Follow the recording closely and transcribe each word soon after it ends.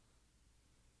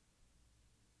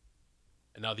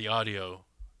And now the audio.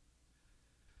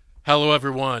 Hello,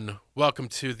 everyone. Welcome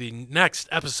to the next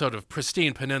episode of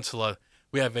Pristine Peninsula.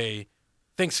 We have a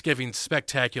Thanksgiving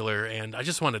spectacular, and I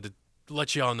just wanted to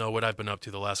let you all know what I've been up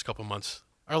to the last couple months.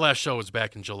 Our last show was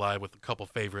back in July with a couple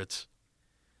favorites.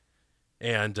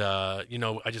 And, I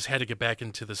just had to get back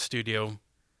into the studio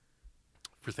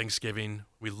for Thanksgiving.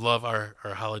 We love our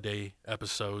holiday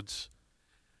episodes.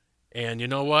 And you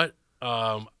know what?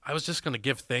 I was just going to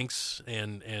give thanks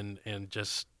and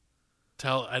just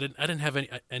tell. I didn't have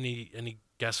any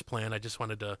guest plan. I just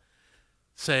wanted to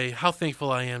say how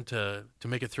thankful I am to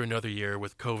make it through another year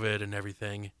with COVID and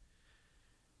everything.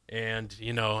 And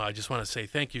I just want to say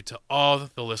thank you to all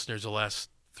the listeners the last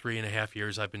 3.5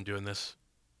 years I've been doing this.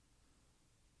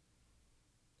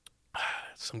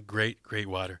 Some great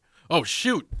water. Oh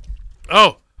shoot!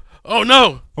 Oh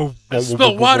no! I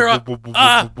spilled water up.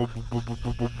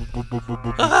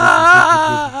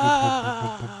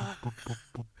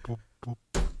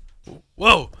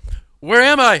 Whoa! Where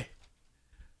am I?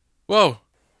 Whoa!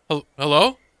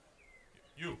 Hello?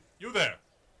 You there?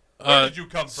 Where did you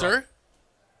come sir? from?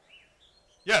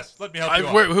 Yes, let me help you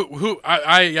out.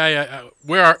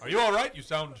 Where are? Are you all right? You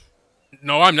sound.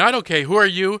 No, I'm not okay. Who are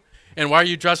you? And why are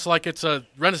you dressed like it's a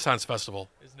Renaissance festival?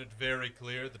 Isn't it very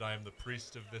clear that I am the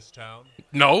priest of this town?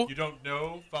 No. You don't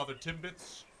know Father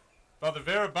Timbits? Father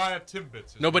Verabiah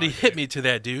Timbits. Nobody hit me to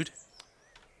that, dude.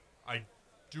 I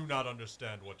do not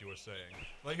understand what you are saying.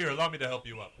 Here, allow me to help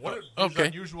you up. What are these Okay.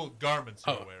 unusual garments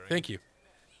you're wearing? Thank you.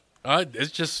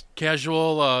 It's just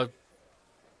casual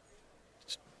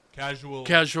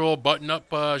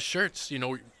button-up shirts.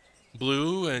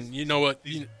 Blue and you know what?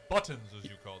 These buttons, as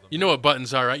you call them. You know what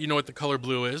buttons are, right? You know what the color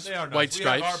blue is? They are nice. White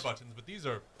stripes. We have our buttons, but these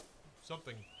are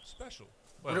something special.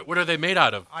 Well, What are they made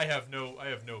out of? I have no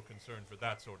concern for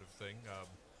that sort of thing.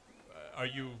 Are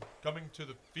you coming to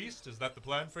the feast? Is that the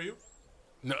plan for you?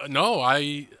 No.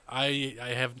 I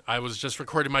was just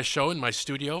recording my show in my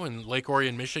studio in Lake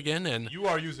Orion, Michigan, and You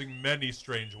are using many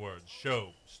strange words. Show,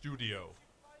 studio,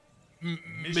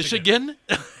 Michigan.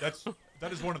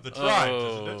 That is one of the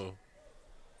tribes, isn't it? Oh.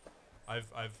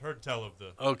 I've heard tell of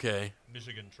the Okay.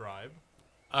 Michigan tribe.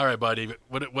 All right, buddy.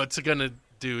 What's it gonna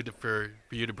do for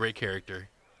you to break character?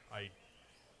 I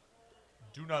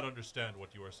do not understand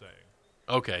what you are saying.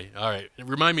 Okay. All right.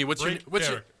 Remind me what's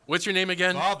your name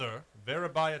again? Father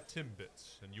Verabiah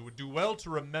Timbits, and you would do well to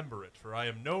remember it, for I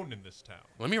am known in this town.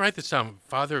 Let me write this down.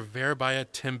 Father Verabiah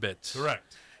Timbits.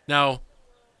 Correct. Now,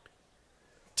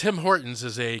 Tim Hortons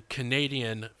is a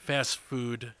Canadian fast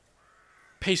food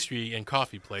pastry and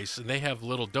coffee place, and they have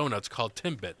little donuts called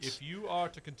Timbits. If you are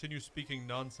to continue speaking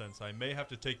nonsense, I may have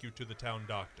to take you to the town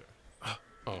doctor.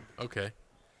 Oh, okay.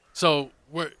 So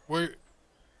you're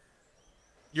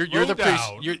Slow the priest.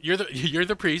 down. You're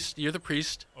the priest. You're the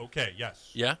priest. Okay,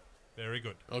 yes. Yeah. Very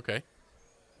good. Okay.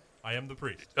 I am the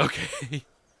priest. Okay.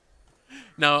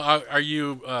 Now, are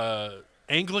you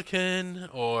Anglican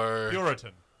or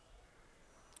Puritan.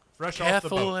 Fresh off the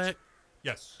boat. Catholic?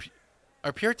 Yes.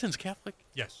 Are Puritans Catholic?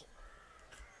 Yes.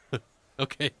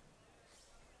 Okay.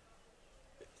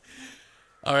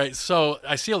 All right. So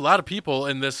I see a lot of people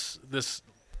in this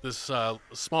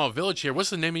small village here.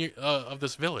 What's the name of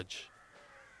this village?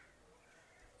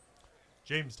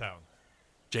 Jamestown.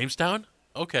 Jamestown?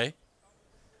 Okay.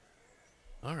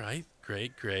 All right.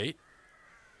 Great.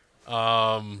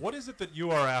 What is it that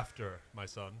you are after, my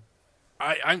son?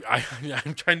 I'm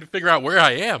trying to figure out where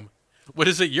I am. What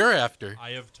is it you're after?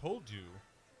 I have told you.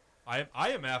 I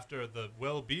am after the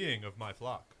well-being of my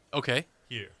flock. Okay.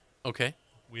 Here. Okay.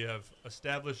 We have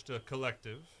established a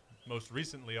collective, most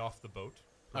recently off the boat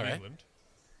from All right. England,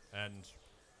 and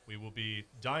we will be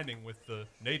dining with the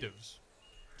natives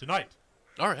tonight.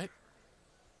 All right.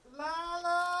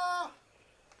 Delilah!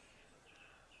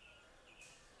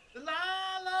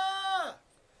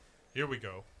 Here we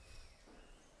go.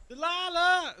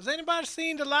 Delilah! Has anybody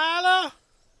seen Delilah?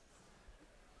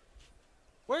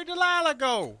 Where'd Delilah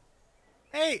go?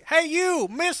 Hey, you,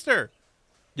 mister.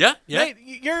 Yeah.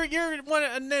 You're one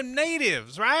of them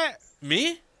natives, right?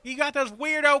 Me? You got those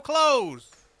weirdo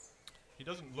clothes. He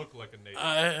doesn't look like a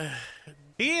native.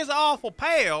 He is awful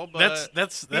pale, but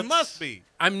that's he must be.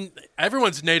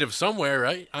 Everyone's native somewhere,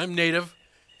 right? I'm native.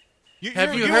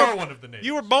 Have you you heard- are one of the natives.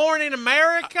 You were born in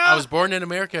America? I was born in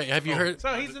America. Have you heard?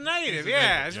 So he's a native, He's a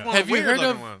yeah. native, It's just yeah. one of the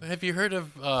weird-looking ones. Have you heard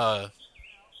of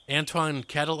Antoine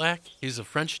Cadillac? He's a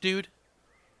French dude.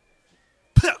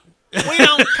 We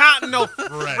don't cotton no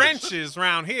Frenches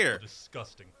around here.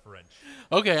 Disgusting French.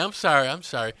 Okay, I'm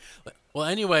sorry. Well,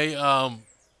 anyway,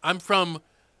 I'm from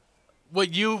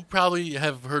what you probably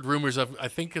have heard rumors of. I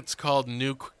think it's called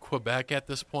New Quebec at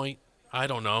this point. I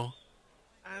don't know.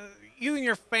 you and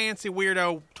your fancy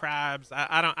weirdo tribes,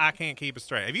 I can't keep it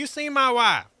straight. Have you seen my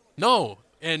wife? No.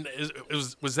 And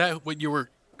was that what you were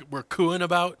cooing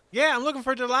about? Yeah, I'm looking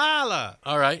for Delilah.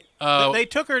 All right. They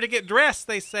took her to get dressed,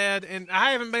 they said, and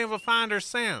I haven't been able to find her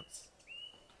since.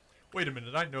 Wait a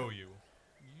minute, I know you.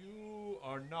 You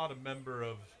are not a member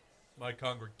of my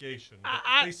congregation, but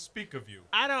they speak of you.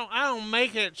 I don't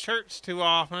make it at church too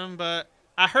often, but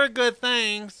I heard good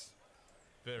things.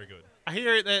 Very good. I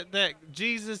hear that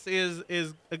Jesus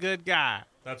is a good guy.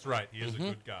 That's right, he is a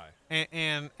good guy.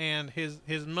 And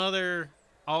his mother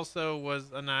also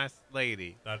was a nice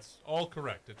lady. That's all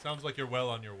correct. It sounds like you're well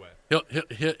on your way.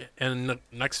 And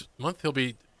next month he'll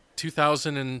be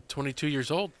 2,022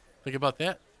 years old. Think about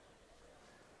that.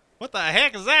 What the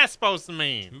heck is that supposed to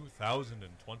mean?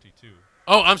 2022.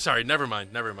 Oh, I'm sorry. Never mind.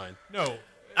 No.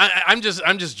 I'm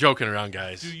just joking around,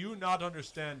 guys. Do you not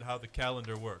understand how the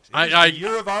calendar works? It I- is the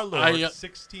year of our Lord,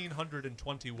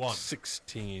 1621.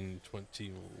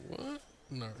 1621.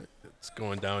 All right, it's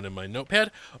going down in my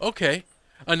notepad. Okay.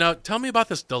 Now tell me about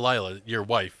this Delilah, your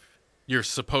wife, your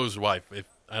supposed wife. If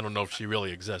I don't know if she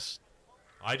really exists.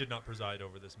 I did not preside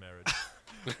over this marriage.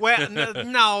 Well,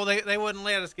 no, they wouldn't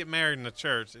let us get married in the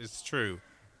church. It's true.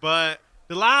 But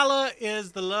Delilah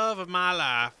is the love of my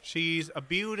life. She's a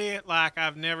beauty like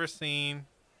I've never seen.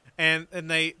 And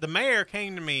the mayor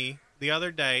came to me the other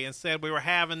day and said we were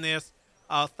having this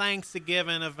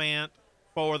Thanksgiving event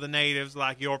for the natives,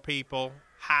 like your people.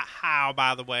 How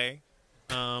by the way.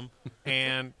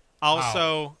 And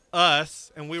also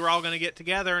us. And we were all going to get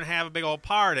together and have a big old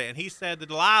party. And he said that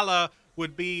Delilah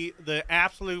would be the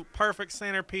absolute perfect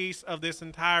centerpiece of this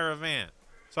entire event.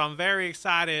 So I'm very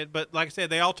excited. But like I said,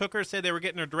 they all took her, said they were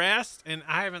getting her dressed, and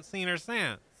I haven't seen her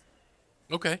since.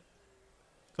 Okay.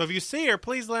 So if you see her,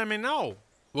 please let me know.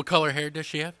 What color hair does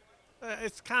she have?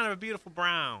 It's kind of a beautiful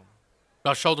brown.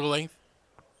 About shoulder length?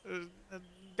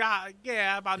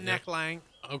 About neck length.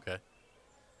 Okay.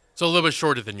 So a little bit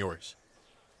shorter than yours.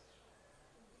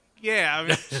 Yeah, I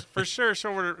mean, for sure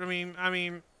shorter. I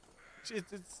mean,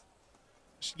 it's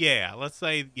yeah, let's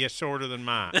say shorter than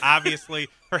mine. Obviously,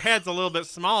 her head's a little bit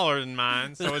smaller than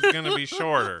mine, so it's going to be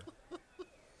shorter.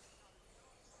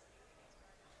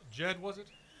 Jed, was it?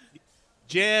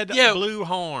 Jed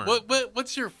Bluehorn.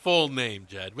 What's your full name,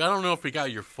 Jed? I don't know if we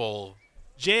got your full.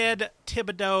 Jed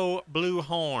Thibodeau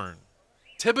Bluehorn.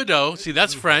 Thibodeau. See,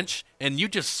 that's French, and you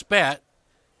just spat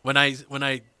when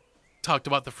I talked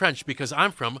about the French because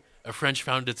I'm from a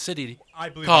French-founded city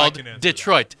called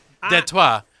Detroit,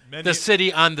 Detroit. The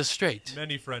city on the strait.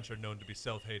 Many French are known to be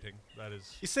self-hating. That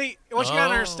is. You see, what you got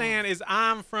to understand is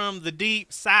I'm from the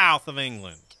deep south of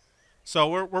England. So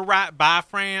we're right by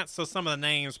France, so some of the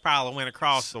names probably went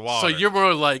across the water. So you're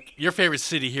more like, your favorite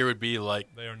city here would be like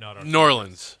they are not our New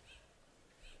Orleans.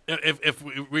 If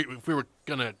we were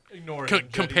going to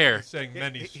compare. Saying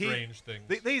many strange things.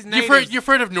 These natives, you've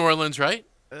heard of New Orleans, right?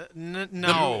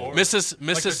 No.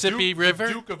 Mississippi River?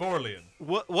 The Duke of Orleans.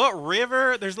 What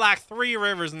river? There's like 3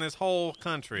 rivers in this whole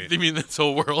country. You mean this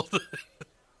whole world?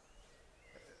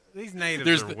 These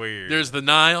natives are weird. There's the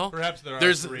Nile. Perhaps there are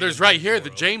There's right here the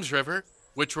James River,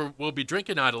 which we'll be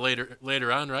drinking out of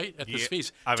later on, right? At this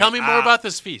feast. Tell me more about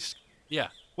this feast. Yeah.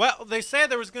 Well, they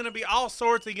said there was going to be all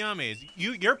sorts of yummies.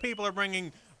 Your people are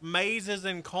bringing mazes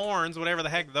and corns, whatever the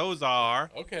heck those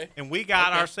are. Okay. And we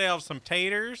got ourselves some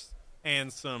taters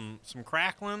and some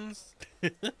cracklings.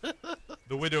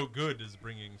 The Widow Good is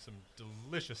bringing some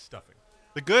delicious stuffing.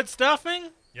 The good stuffing?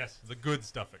 Yes, the good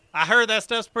stuffing. I heard that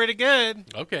stuff's pretty good.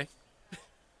 Okay.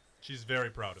 She's very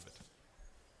proud of it.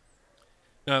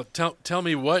 Now, tell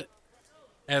me what,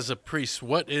 as a priest,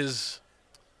 what is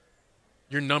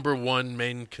your number one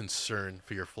main concern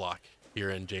for your flock here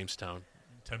in Jamestown?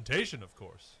 Temptation, of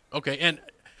course. Okay, and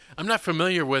I'm not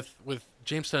familiar with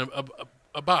Jamestown.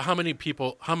 About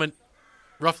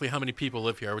roughly how many people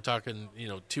live here? Are we talking,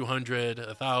 200,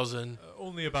 1,000?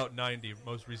 Only about 90,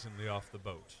 most recently off the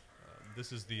boat.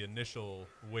 This is the initial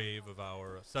wave of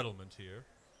our settlement here.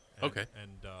 Okay.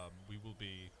 And we will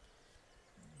be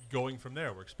going from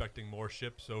there. We're expecting more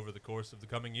ships over the course of the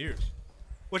coming years.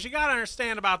 What you got to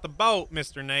understand about the boat,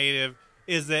 Mr. Native,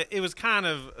 is that it was kind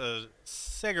of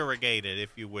segregated,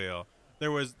 if you will.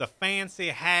 There was the fancy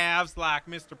haves like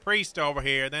Mr. Priest over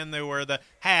here. Then there were the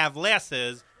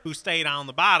have-lesses who stayed on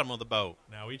the bottom of the boat.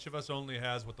 Now, each of us only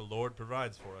has what the Lord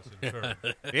provides for us in turn.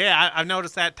 Yeah, I've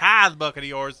noticed that tithe bucket of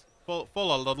yours full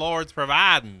of the Lord's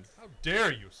providing. How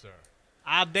dare you, sir?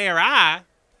 How dare I?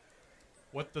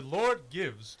 What the Lord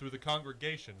gives through the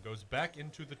congregation goes back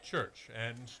into the church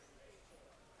and,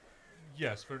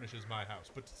 yes, furnishes my house.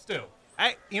 But still.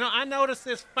 Hey, I noticed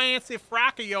this fancy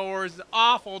frock of yours is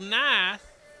awful nice.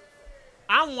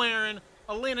 I'm wearing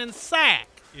a linen sack.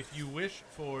 If you wish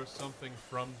for something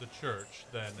from the church,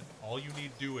 then all you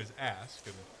need do is ask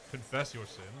and confess your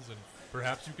sins, and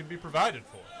perhaps you can be provided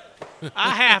for.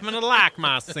 I happen to like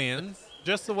my sins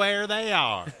just the way they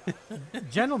are.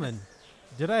 Gentlemen,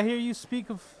 did I hear you speak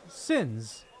of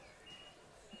sins?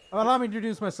 Allow me to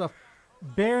introduce myself.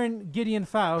 Baron Gideon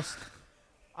Faust.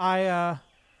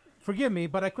 Forgive me,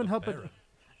 but I couldn't help it. Baron.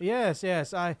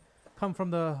 Yes, I come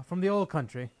from the old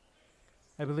country.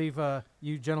 I believe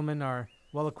you gentlemen are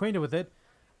well acquainted with it.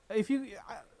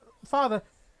 Father,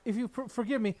 if you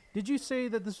forgive me, did you say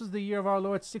that this was the year of our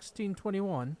Lord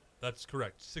 1621? That's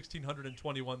correct.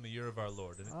 1621, the year of our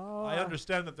Lord. And Oh, I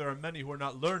understand that there are many who are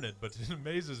not learned, but it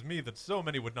amazes me that so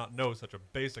many would not know such a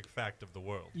basic fact of the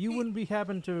world. You wouldn't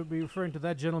happen to be referring to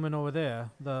that gentleman over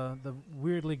there, the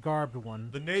weirdly garbed one.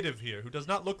 The native here, who does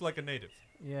not look like a native.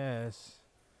 Yes.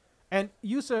 And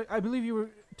you, sir, I believe you were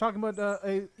talking about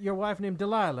your wife named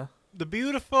Delilah. The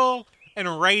beautiful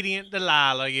and radiant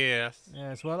Delilah, yes.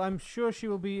 Yes, well, I'm sure she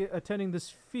will be attending this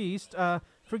feast.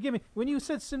 Forgive me, when you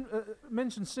said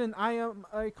mentioned sin, I am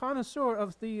a connoisseur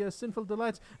of the sinful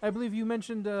delights. I believe you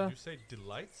mentioned, Did you say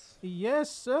delights? yes,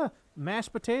 sir,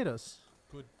 mashed potatoes.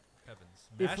 Good heavens.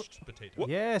 If- Mashed potato.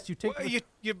 Yes, you take. What,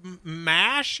 you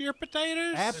mash your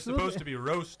potatoes? They're Absolutely. supposed to be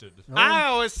roasted. No, I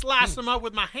always slice them up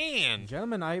with my hand.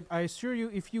 gentlemen, I assure you,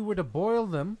 if you were to boil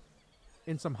them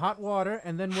in some hot water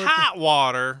and then were Hot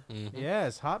water.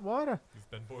 yes, hot water. You've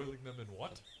been boiling them in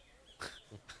what?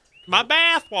 My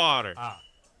bath water.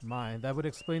 My, that would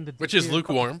explain the Which is the-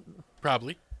 lukewarm,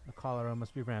 probably. The cholera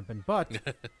must be rampant. But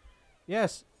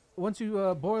yes, once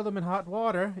you boil them in hot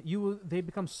water, they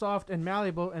become soft and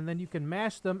malleable, and then you can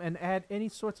mash them and add any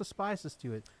sorts of spices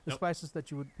to it. The Nope. spices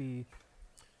that you would be.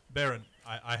 Baron,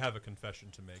 I have a confession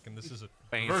to make, and this is a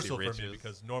Fancy reversal for me riches.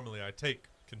 because normally I take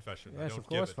confession. I Yes, don't of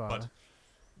course, give it. But Father.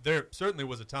 there certainly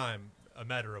was a time, a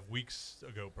matter of weeks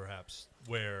ago perhaps,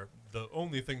 where the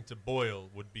only thing to boil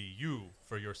would be you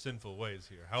for your sinful ways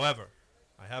here. However,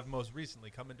 I have most recently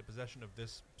come into possession of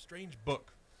this strange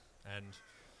book, and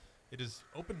it has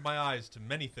opened my eyes to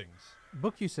many things.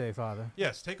 Book, you say, Father?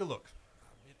 Yes, take a look.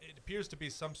 It appears to be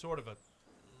some sort of a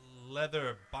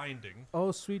leather binding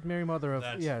Oh, sweet Mary Mother of.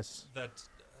 that, Yes. that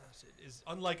is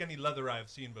unlike any leather I have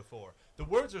seen before. The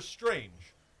words are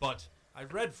strange, but I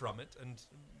read from it, and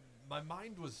my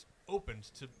mind was opened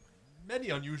to many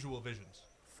unusual visions.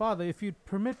 Father, if you'd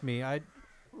permit me, I'd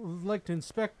like to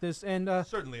inspect this. And,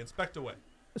 Certainly, inspect away.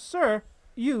 sir,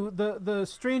 you, the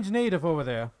strange native over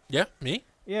there. Yeah, me?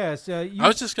 Yes, you. I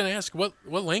was just going to ask, what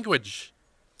language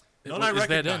None I is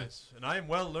that in? recognize, and I am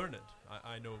well learned.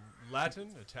 I know Latin,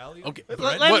 Italian. Okay. French.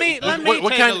 Let me what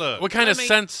take kind, a look. What kind Let of me-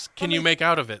 sense can let you me- make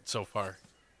out of it so far?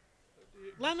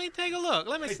 Let me take a look.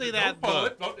 Let me Hey, see don't that pull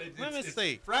book. it. Don't- it's- Let me it's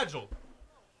see. Fragile.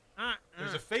 Uh,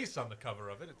 There's a face on the cover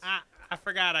of it. It's, I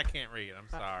forgot I can't read. I'm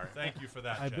sorry. thank you for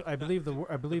that, I, Jeff. I believe the.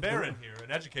 I believe Baron here,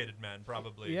 an educated man,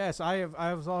 probably. Yes,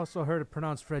 I've also heard it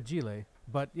pronounced fragile,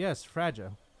 but yes,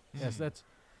 fragile. Yes, that's.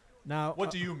 Now,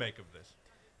 What do you make of this?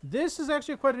 this is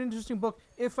actually quite an interesting book.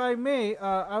 If I may,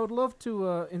 I would love to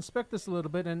inspect this a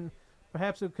little bit, and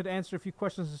perhaps it could answer a few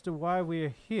questions as to why we are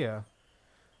here.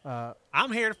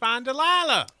 I'm here to find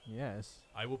Delilah. Yes.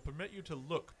 I will permit you to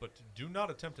look, but do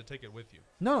not attempt to take it with you.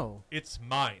 No, It's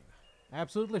mine.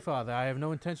 absolutely, Father. I have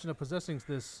no intention of possessing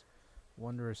this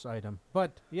wondrous item.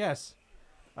 But yes,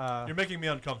 You're making me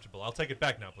uncomfortable. I'll take it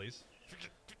back now, please.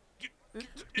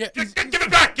 Yeah, Give it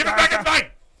back! Give it back! It's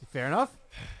mine! fair enough.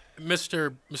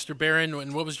 Mr. Baron,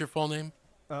 and what was your full name?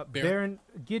 Baron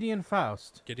Gideon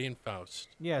Faust. Gideon Faust.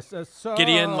 Yes. So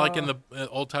Gideon, like in the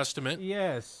Old Testament,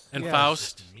 Yes. and yes.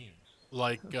 Faust,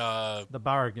 like The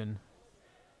bargain.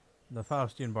 The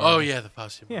Faustian bargain. oh yeah, the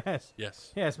Faustian. Yes.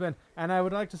 Yes. Yes, Ben. And I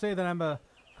would like to say that I'm a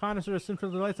connoisseur of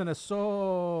sinful delights and a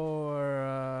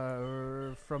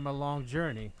sower from a long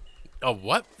journey. A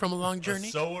what from a long A journey?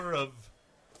 sower of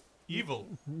evil.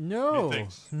 No,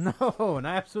 Methinks. no,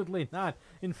 absolutely not.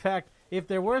 In fact, if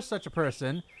there were such a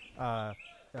person, a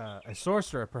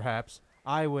sorcerer perhaps,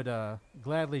 I would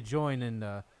gladly join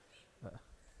in.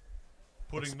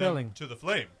 Putting Expelling. them to the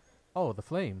flame. Oh, the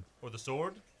flame. Or the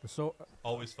sword. The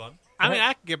Always fun. I mean,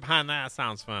 I can get behind that.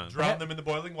 Sounds fun. Drown them in the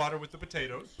boiling water with the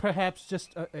potatoes. perhaps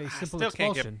just a I simple still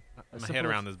can't get expulsion. A my simple head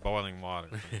around this boiling water.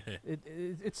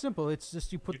 It's simple. It's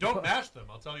just you put. You the don't mash them,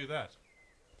 I'll tell you that.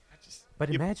 But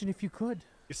imagine if you could.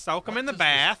 You soak them What in the does this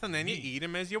bath, and then you mean? eat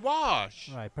them as you wash.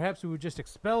 Right. Perhaps we would just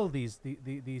expel these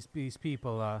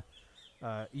people.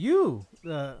 You,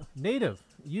 native.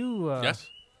 You. Yes.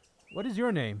 What is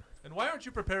your name? And why aren't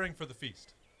you preparing for the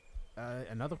feast?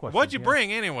 Another question. What'd you yes.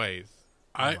 bring, anyways?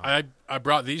 I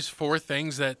brought these 4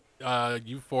 things that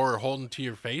you four are holding to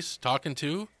your face, talking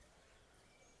to,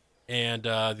 and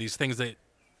these things that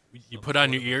you put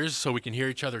on your ears so we can hear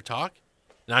each other talk.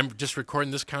 And I'm just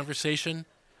recording this conversation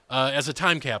as a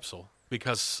time capsule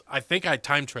because I think I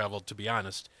time traveled, to be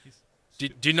honest. Do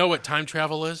you know what time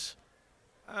travel is?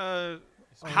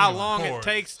 How long it course.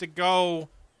 takes to go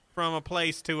from a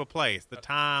place to a place, the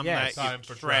time Yes. that Time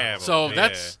you for travel. So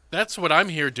Yeah. that's what I'm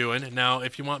here doing. Now,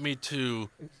 if you want me to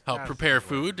help That's prepare the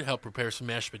food, help prepare some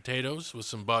mashed potatoes with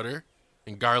some butter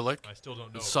and garlic, I still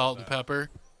don't know. and salt about and pepper,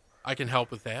 I can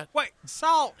help with that. Wait,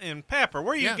 salt and pepper.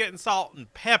 Where are you Yeah. getting salt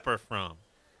and pepper from?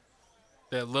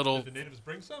 That little, Did the natives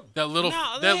bring some? that little,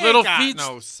 No, that they little ain't got feed.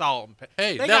 no salt and pepper.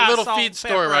 Hey, They that got little salt feed and store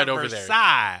pepper right at over there.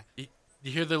 Versailles.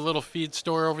 You hear the little feed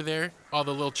store over there? All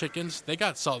the little chickens. They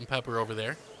got salt and pepper over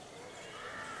there.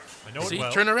 I know See, it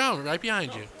well. turn around, right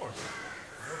behind you. Of course.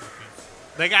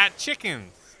 They got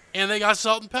chickens. And they got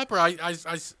salt and pepper. I They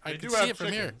can do see have it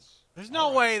from here. chickens. There's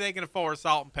no way they can afford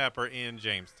salt and pepper in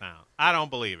Jamestown. I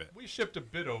don't believe it. We shipped a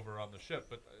bit over on the ship,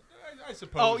 but I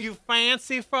suppose. Oh, you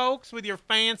fancy folks with your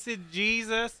fancy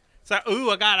Jesus. So,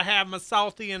 I gotta have my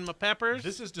salty and my peppers.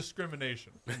 This is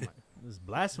discrimination. This is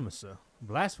blasphemous, sir.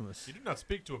 Blasphemous. You do not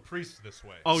speak to a priest this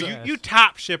way. Oh, Yes. you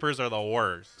top shippers are the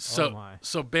worst. So, my.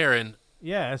 so Baron,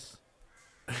 Yes.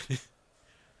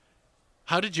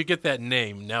 how did you get that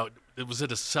name? Now, was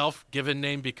it a self-given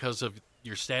name because of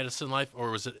your status in life,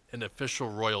 or was it an official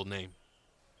royal name?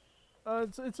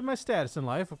 It's my status in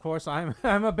life. Of course, I'm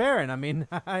I'm a baron. I mean,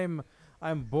 I'm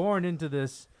born into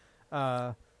this.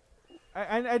 I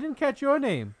didn't catch your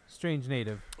name, strange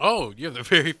native. Oh, you're the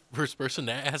very first person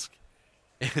to ask.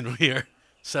 And we are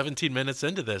 17 minutes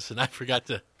into this, and I forgot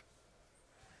to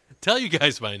tell you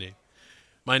guys my name.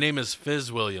 My name is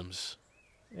Fizz Williams,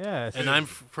 Yes. and I'm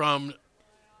from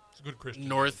It's a good Christian.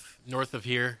 north of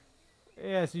here.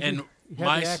 Yes. You, and do, you have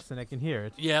my the s- accent. I can hear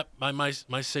it. Yeah,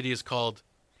 my city is called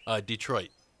Detroit.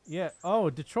 Yeah. Oh,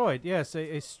 Detroit. Yes,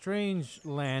 a strange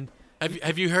land.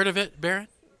 Have you heard of it, Baron?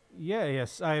 Yeah.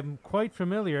 Yes, I'm quite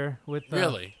familiar with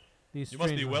Really? these. You must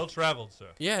be strange well traveled, sir.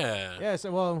 Yeah. Yes.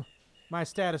 Well, my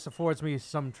status affords me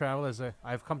some travel as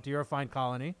I've come to your fine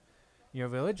colony, your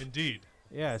village. Indeed.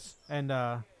 Yes, and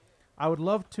I would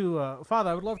love to,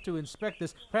 Father. I would love to inspect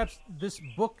this. Perhaps this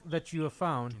book that you have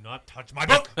found, Do not touch my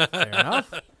book. fair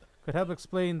enough, could help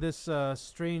explain this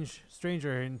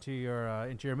stranger into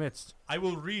your midst. I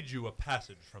will read you a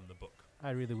passage from the book.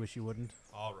 I really wish you wouldn't.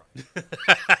 All right.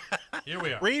 Here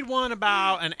we are. Read one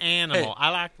about an animal. Hey, I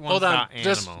like ones Hold on, about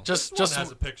animals. just This one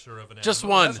has a picture of an just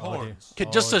animal. one. It has horns. Can,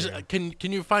 Oh, just dear.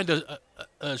 can you find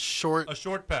a short A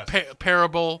short passage.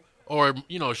 parable or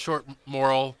short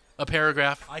moral, a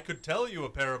paragraph? I could tell you a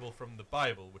parable from the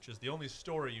Bible, which is the only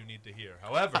story you need to hear.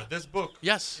 However, this book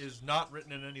Yes. is not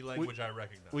written in any language I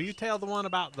recognize. Will you tell the one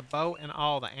about the boat and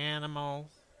all the animals?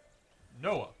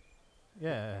 Noah.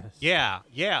 Yes. Yeah.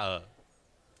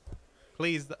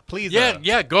 Please.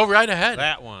 Yeah, go right ahead.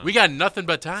 That one. We got nothing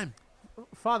but time.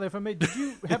 Father, if I may, did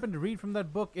you happen to read from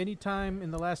that book any time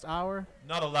in the last hour?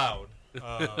 Not allowed.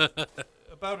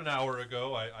 About an hour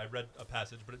ago, I read a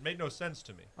passage, but it made no sense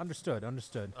to me. Understood.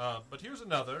 But here's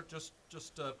another. Just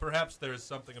perhaps there is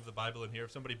something of the Bible in here.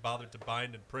 If somebody bothered to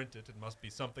bind and print it, it must be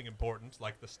something important,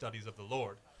 like the studies of the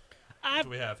Lord. What do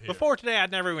we have here? Before today, I'd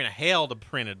never even held a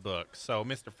printed book. So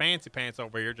Mr. Fancy Pants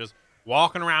over here just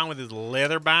walking around with his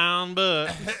leather-bound book.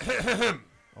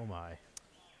 Oh my.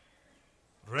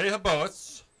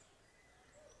 Rehoboth,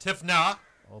 Tifnah,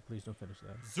 Oh, please don't finish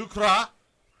that. Zukra,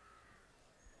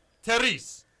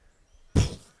 Teres.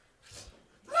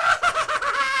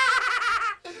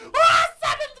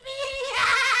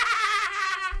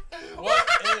 What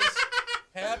is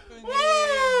happening?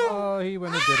 Oh, he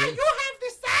went and did it. have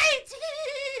the sight.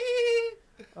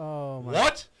 Oh my.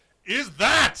 What is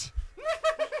that?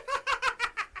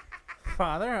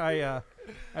 Father, I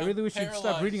really wish you'd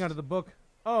stop reading paralyzed. out of the book.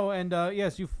 Oh, and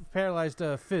yes, you've paralyzed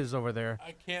Fizz over there,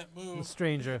 I can't the move.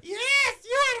 stranger. Yes,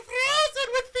 you are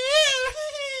frozen with fear.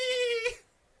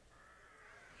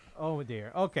 Oh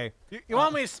dear. Okay, You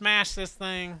want me to smash this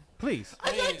thing? please.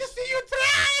 I'd like to see you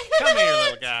try. Come here,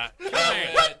 little guy. Come here.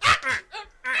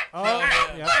 Oh,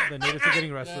 yeah, the natives are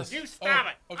getting restless. You stop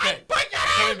it. Okay,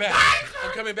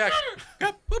 I'm coming back.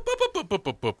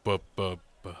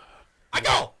 I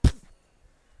go.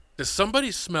 Does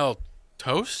somebody smell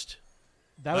toast?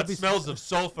 That would That be smells of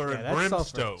sulfur Yeah, and that's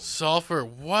brimstone. Sulfur.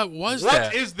 What was What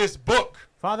that? is this book?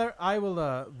 Father, I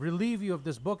will relieve you of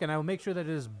this book, and I will make sure that it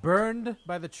is burned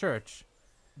by the church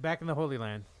back in the Holy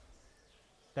Land.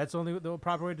 That's only the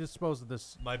proper way to dispose of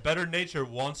this. My better nature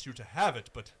wants you to have it,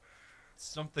 but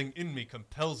something in me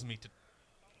compels me to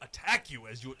attack you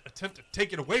as you attempt to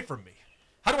take it away from me.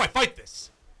 How do I fight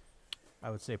this? I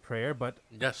would say prayer, but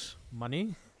Yes.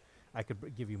 money. I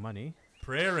could give you money.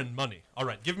 Prayer and money. All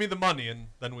right, give me the money, and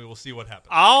then we will see what happens.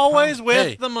 Always with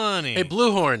Hey. the money. Hey,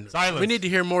 Bluehorn. Silence. We need to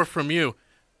hear more from you.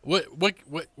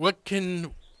 What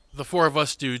can the four of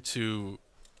us do to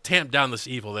tamp down this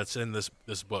evil that's in this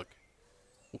book?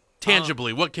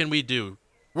 Tangibly, what can we do,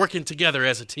 working together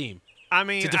as a team I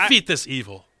mean, to defeat this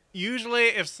evil? usually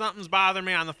if something's bothering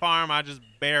me on the farm, I just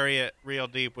bury it real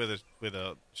deep with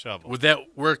a shovel. Would that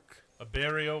work? A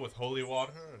burial with holy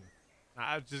water and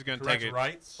I was just gonna correct take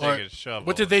rites. Or a shovel.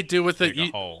 What did they do with dig a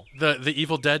hole. the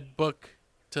Evil Dead book?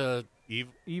 To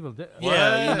Evil Dead.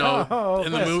 yeah, you know, Oh,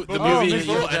 in the, Fizz. the The movie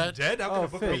evil Evil and Dead. dead? How can Oh, a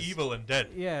book Fizz. be evil and dead?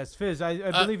 Yes, Fizz.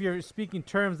 I believe you're speaking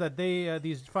terms that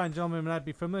these fine gentlemen may not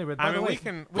be familiar with. By I the mean, way, we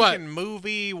can What?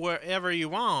 movie wherever you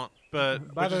want,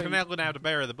 but By we're the just way- gonna have to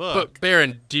bury the book. But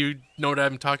Baron, do you know what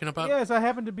I'm talking about? Yes, I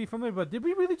happen to be familiar. But did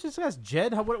we really just ask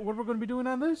Jed what we're going to be doing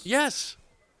on this? Yes,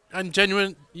 I'm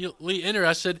genuinely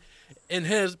interested in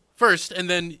his first, and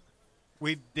then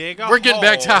we dig a we're getting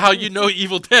back to hole. how you know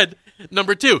Evil Dead.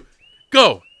 Number 2,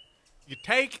 go. You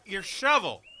take your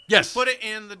shovel. Yes. You put it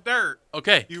in the dirt.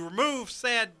 Okay. You remove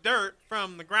said dirt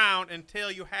from the ground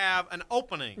until you have an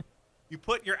opening. You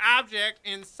put your object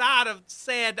inside of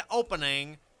said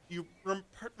opening. You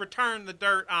return the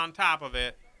dirt on top of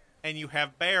it, and you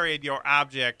have buried your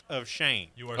object of shame.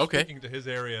 You are Okay. speaking to his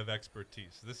area of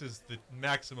expertise. This is the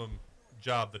maximum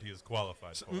job that he is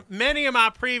qualified for. Many of my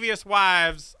previous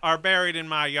wives are buried in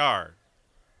my yard.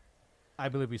 I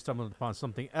believe we stumbled upon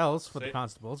something else for the Say-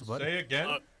 constables, but Say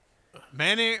again.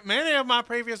 Many of my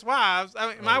previous wives. I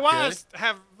mean, my Okay. wives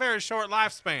have very short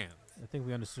lifespans. I think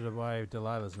we understood why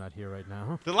Delilah's not here right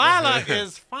now. Delilah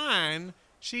is fine.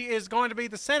 She is going to be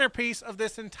the centerpiece of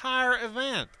this entire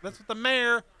event. That's what the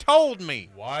mayor told me.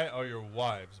 Why are your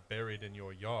wives buried in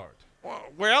your yard? Well,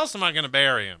 where else am I going to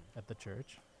bury him? At the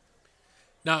church.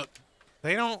 Now,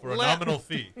 They don't For a let. nominal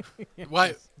fee.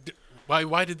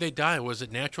 why did they die? Was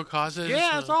it natural causes?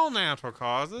 Yeah, it's all natural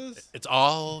causes. It's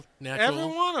all natural.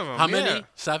 Every one of them. How many? yeah.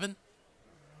 7?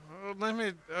 Let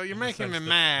me. You're In making the me sense that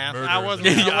math. murder I is wasn't.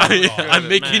 a Yeah, I wasn't good I'm at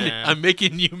making math. I'm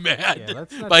making you mad Yeah,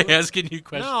 let's not by do it. asking you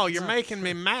questions. No, you're making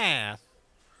me math.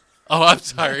 Oh, I'm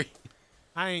sorry.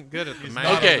 I ain't good at the He's math.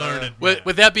 not Okay. a learned With, man.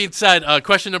 with that being said,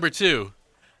 question number 2: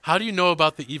 how do you know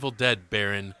about the Evil Dead,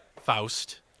 Baron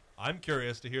Faust? I'm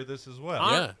curious to hear this as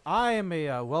well. Yeah. I am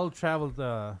a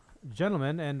well-traveled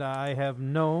gentleman, and I have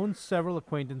known several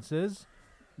acquaintances,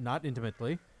 not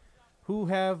intimately, who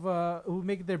have who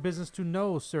make it their business to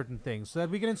know certain things, so that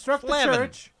we can instruct the Flevin.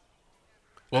 church.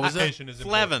 What was that? Education is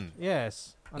important. Flevin.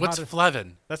 Yes. on What's how to-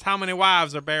 Flevin? That's how many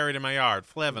wives are buried in my yard.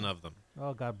 Flevin of them.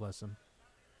 Oh, God bless him.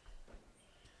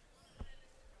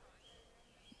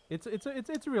 It's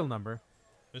a real number.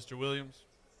 Mr. Williams,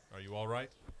 are you all right?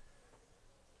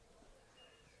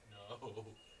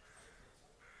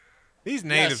 These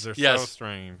natives are yes. so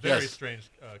strange. Very Yes.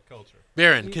 strange culture.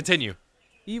 Baron, continue.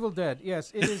 Evil Dead.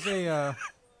 Yes, it is a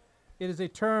it is a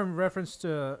term reference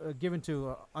to given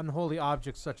to unholy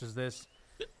objects such as this.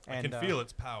 I can feel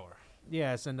its power.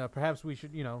 Yes, and perhaps we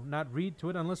should not read to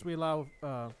it unless we allow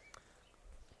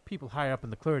people higher up in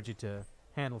the clergy to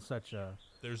handle such.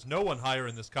 There's no one higher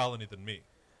in this colony than me.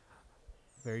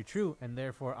 Very true, and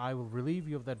therefore I will relieve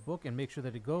you of that book and make sure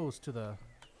that it goes to the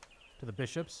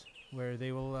bishops where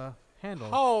they will handle.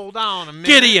 Hold on a minute.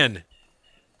 Gideon,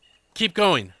 keep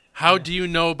going. How do you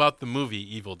know about the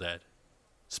movie Evil Dead,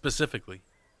 specifically?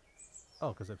 Oh,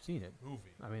 because I've seen it.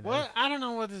 Movie. I mean, What? I don't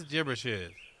know what this gibberish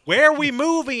is. Where are we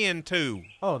moving to?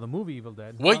 Oh, the movie Evil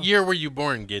Dead. What oh. year were you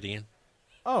born, Gideon?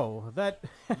 Oh, that.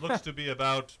 Looks to be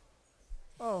about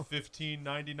Oh,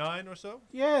 1599 or so.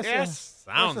 yes. Yes,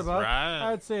 that's sounds about,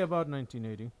 right. I'd say about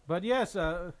 1980. But yes,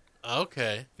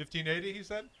 Okay. 1580, he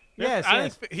said? yes, I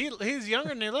yes. think he's younger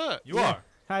than he looks. You are.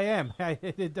 I am.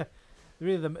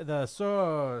 Really, the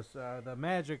source, the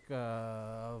magic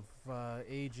of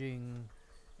aging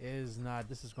is not.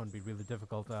 This is going to be really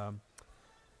difficult.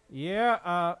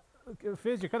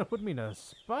 Fizz, you're kind of putting me in a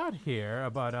spot here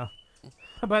about.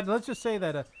 But let's just say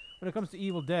that when it comes to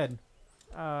Evil Dead,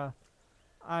 I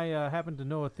happen to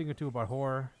know a thing or two about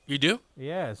horror. You do?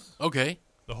 Yes. Okay.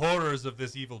 The horrors of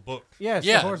this evil book. Yes.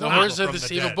 Yeah, horrors the of- horrors of From this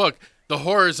the evil dead. book. The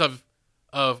horrors of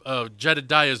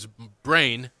Jedediah's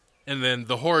brain, and then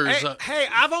the horrors. Hey,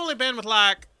 I've only been with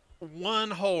like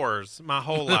one whores my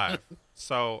whole life.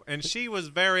 So, and she was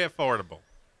very affordable.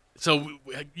 So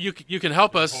you can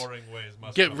help us Whoring ways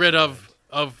must get come rid to an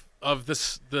end. of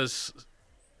this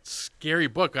scary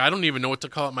book. I don't even know what to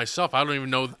call it myself. I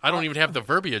don't even have the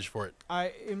verbiage for it.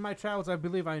 In my travels, I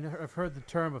believe I've heard the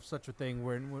term of such a thing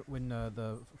when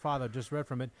the father just read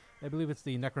from it. I believe it's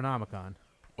the Necronomicon.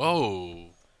 Whoa.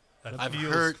 That I've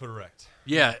feels heard- correct.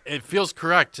 Yeah, it feels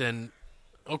correct, and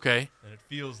okay. And it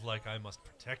feels like I must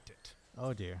protect it.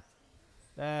 Oh dear,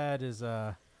 that is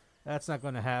that's not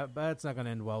going to That's not going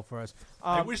to end well for us.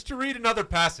 I wish to read another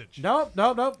passage. Nope.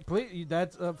 Please,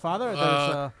 that's Father.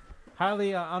 That is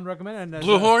highly unrecommended. And that's,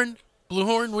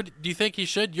 Bluehorn, what do you think he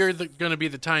should? You're going to be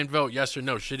the timed vote, yes or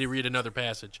no. Should he read another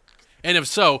passage? And if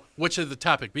so, what should the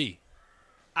topic be?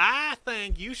 I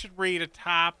think you should read a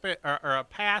topic or a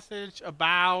passage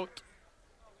about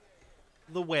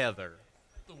the weather.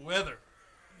 The weather.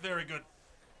 Very good.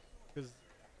 'Cause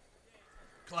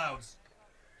Clouds.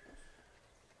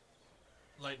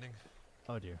 Lightning.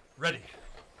 Oh dear. Ready.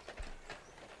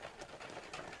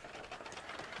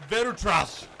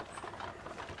 Verutras.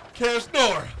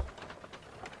 Kersnor.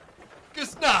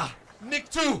 Gisna.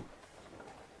 Niktu.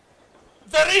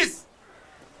 Veris.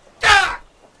 Ah!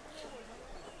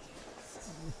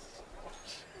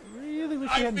 Really wish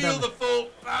you I hadn't feel done the full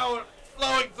power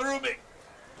flowing through me.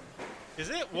 Is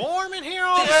it warm in here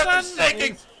all The of a earth is sudden?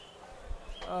 shaking.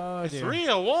 Oh It's dear.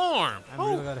 real warm. I'm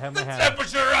really glad to have The my hat.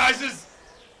 temperature rises.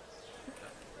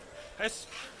 It's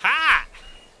hot.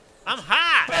 I'm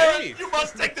hot. Baron, Hey. you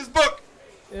must take this book.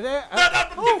 There,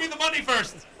 Give me the money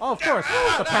first. oh, of course,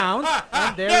 the pound.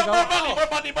 And there no, we go. more money, more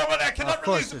money, more money. I cannot Of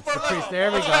course, release it it's for the less. priest.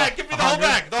 There we The go. bag. Give me the whole 100.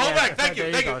 bag. The whole Yes, bag. Thank you.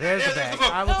 there Thank you you. go. There's the bag.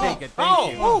 book. I will take it. Thank Oh,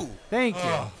 you. oh. Thank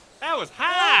you. That was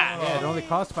hot. Yeah, it only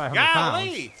cost 500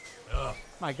 pounds. Golly.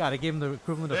 My God, I gave him the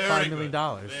equivalent of Very $5 good.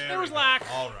 million. Very It was good.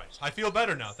 like- All right. I feel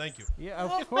better now. Thank you. Yeah,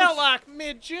 of It course. felt like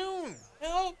mid-June.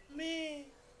 Help me.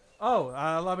 Oh,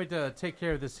 allow me to take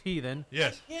care of this heathen.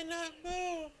 Yes. Cannot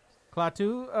move.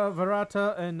 Klaatu,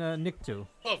 Varata, and Niktu.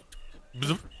 Oh.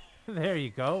 There you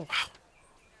go.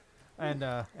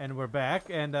 And we're back.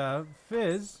 And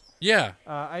Fizz, Yeah,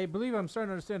 I believe I'm starting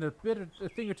to understand a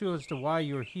thing or two as to why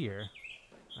you're here.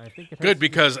 I think it has good to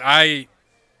because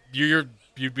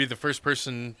you'd be the first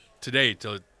person today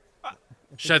to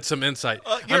shed some insight.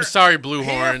 I'm you're sorry, Here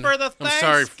Bluehorn. for the I'm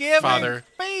sorry, Thanksgiving Father.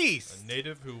 feast. A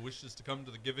native who wishes to come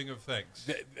to the giving of thanks.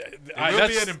 Th- It I- will be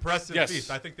that's- an impressive yes. feast.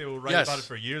 I think they will write Yes. about it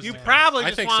for years. You to come. probably I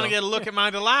just think want so. to get a look at my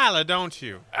Delilah, don't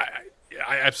you?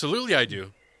 Absolutely, I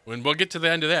do. When we'll get to the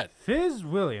end of that. Fizz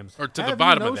Williams. Or to the have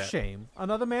bottom you of no that. shame.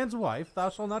 Another man's wife, thou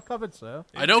shalt not covet, sir.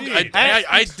 I don't. Indeed.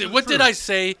 I Speaks to the what did truth. I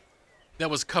say? That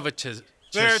was covetous.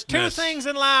 There are two things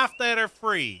in life that are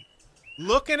free: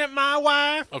 looking at my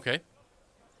wife Okay.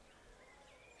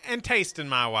 and tasting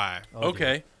my wife. Oh, dear.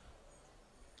 Okay.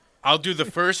 I'll do the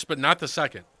first, but not the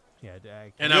second, Yeah,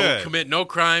 and I will Good. commit no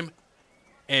crime.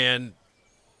 And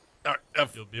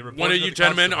You'll be reported one of to you the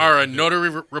gentlemen constable are a if you do.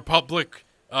 notary republic.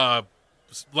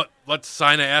 Let's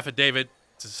sign an affidavit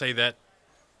to say that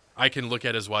I can look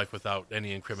at his wife without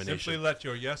any incrimination. Simply let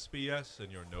your yes be yes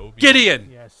and your no be Gideon,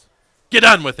 Yes. get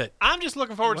on with it. I'm just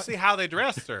looking forward What? to see how they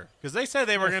dressed her, because they said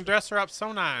they were going to dress her up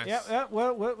so nice. Yeah.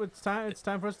 Well, it's time. It's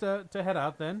time for us to head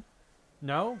out then.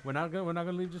 No, we're not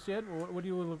gonna leave just yet. What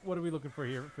are we looking for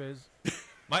here, Fizz?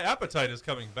 My appetite is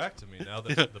coming back to me now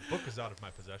that the book is out of my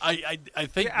possession. I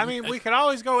think. Yeah, I mean, we could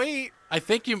always go eat. I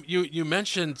think you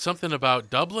mentioned something about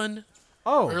Dublin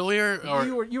Oh, earlier, or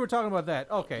you were talking about that.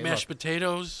 Okay. mashed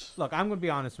potatoes. Look, I'm going to be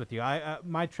honest with you.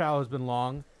 My travel has been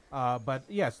long, but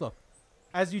yes, look,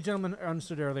 as you gentlemen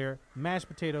understood earlier, mashed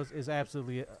potatoes is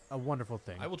absolutely a wonderful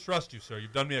thing. I will trust you, sir.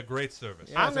 You've done me a great service.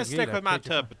 Yeah. I'm going it's to like, stick yeah, with my take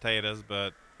your tub potatoes,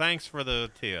 but thanks for the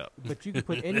tip. But you can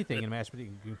put anything in mashed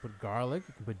potatoes. You can put garlic.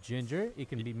 You can put ginger. It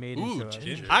can be made Ooh, into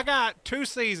ginger. I got two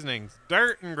seasonings: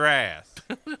 dirt and grass.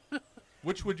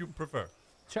 Which would you prefer?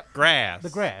 Grass. the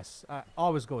grass. I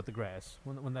always go with the grass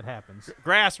when that happens.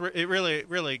 Grass. It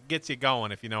really gets you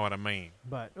going, if you know what I mean.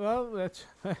 But well, that's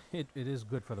it is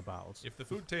good for the bowels. If the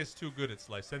food tastes too good, it's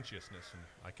licentiousness, and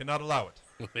I cannot allow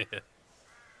it.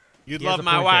 You'd He has love a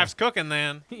my point wife's cooking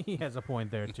then. He has a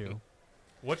point there too.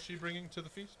 What's she bringing to the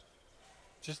feast?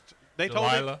 Just they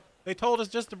Delilah. told us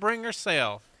just to bring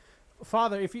herself.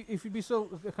 Father, if you'd be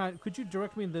so kind, could you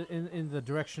direct me in the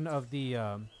direction of the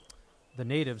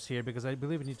natives here, because I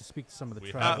believe I need to speak to some of the We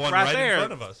tribes. have one right right there, in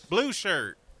front of us. Blue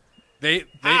shirt. They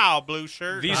How blue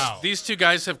shirt? these Wow. these two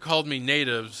guys have called me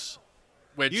natives,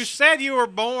 which You said you were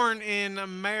born in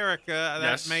America. That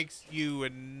Yes. makes you a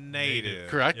native.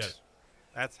 correct. Yes.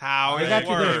 That's how I it got you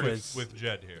there, works. Fizz. With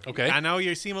Jed here. Okay. I know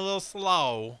you seem a little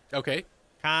slow, Okay.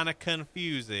 kind of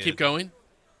confused. Keep going.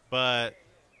 But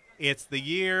it's the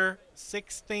year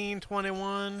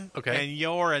 1621. Okay. And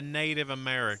you're a Native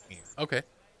American. Okay.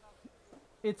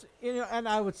 It's and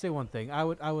I would say one thing. I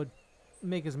would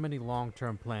make as many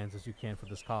long-term plans as you can for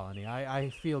this colony. I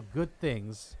feel good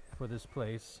things for this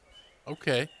place.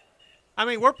 Okay. I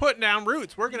mean, we're putting down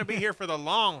roots. We're going to be here for the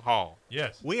long haul.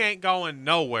 Yes. We ain't going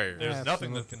nowhere. There's nothing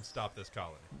Absolutely. that can stop this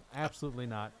colony. Absolutely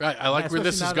not. Right. I like where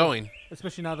this Especially is now that- going.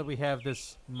 Especially now that we have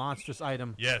this monstrous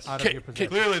item Yes. out Ca- of your ca- possession.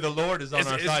 Clearly, the Lord is on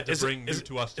our side to is bring is you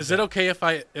to us. Is it okay if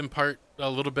I impart a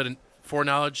little bit of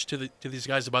foreknowledge to these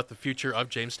guys about the future of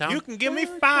Jamestown? You can give me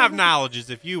 5 knowledges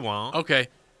if you want. Okay.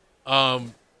 I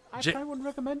Ja- probably wouldn't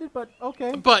recommend it, but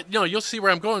okay. But you'll see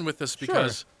where I'm going with this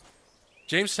because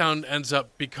Jamestown ends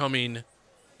up becoming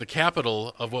the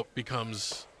capital of what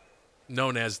becomes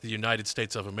known as the United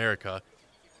States of America.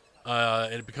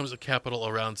 And it becomes a capital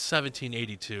around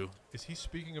 1782. Is he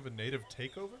speaking of a native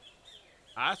takeover?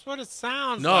 That's what it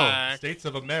sounds No. like. States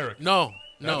of America. No.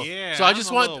 Yeah, so I I'm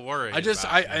just a want. little worried I just.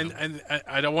 about I him. and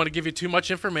I don't want to give you too much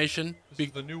information. This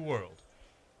is the new world.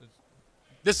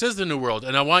 This is the new world,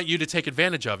 and I want you to take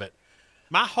advantage of it.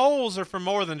 My holes are for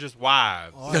more than just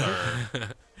wives. sir.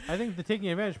 I think the taking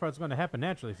advantage part is going to happen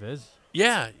naturally, Fizz.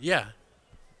 Yeah.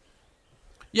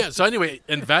 So anyway,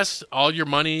 invest all your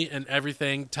money and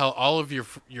everything. Tell all of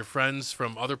your friends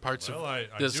from other parts Well, of I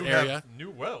this do area. have new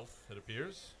wealth, it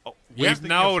appears. Yeah. We've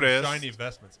Thinking of some noticed. shiny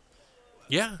investments.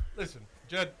 Yeah. Listen,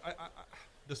 Jed,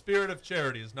 the spirit of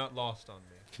charity is not lost on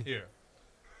me. Here,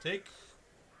 take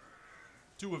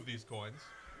 2 of these coins.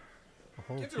 A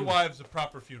whole Give your two. wives a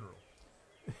proper funeral.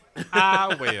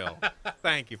 I will.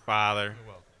 Thank you, Father. You're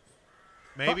welcome.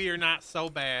 Maybe you're not so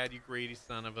bad, you greedy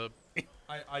son of a.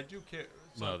 I do care.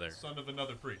 Mother. Son of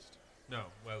another priest. No,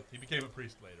 well, he became a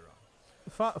priest later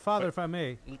on. Father, if I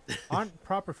may, aren't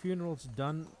proper funerals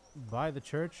done by the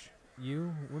church?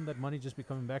 Wouldn't that money just be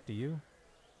coming back to you?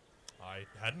 I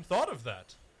hadn't thought of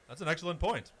that. That's an excellent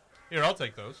point. Here, I'll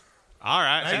take those. All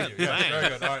right. Thank you. Yes, thanks. very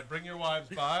good. All right, bring your wives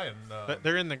by and But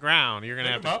they're in the ground. You're gonna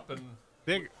pick have them to. up and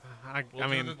Big. We'll I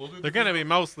do mean, the- we'll do the they're gonna be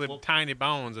funeral. mostly We'll tiny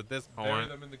bones at this bury point.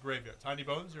 them in the graveyard. Tiny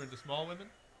bones, you're into small women?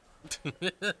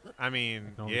 I mean,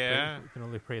 You can only yeah. Pray, you can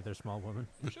only pray they're small women.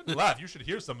 You shouldn't laugh. You should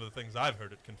hear some of the things I've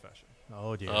heard at confession.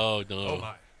 Oh dear. Oh no. Oh,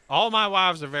 my. All my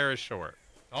wives are very short.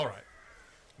 All right.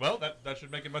 Well, that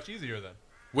should make it much easier then.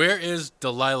 Where is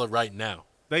Delilah right now?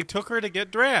 They took her to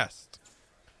get dressed.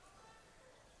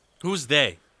 Who's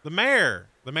they? The mayor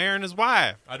and his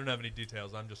wife. I don't have any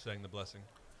details. I'm just saying the blessing.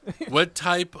 What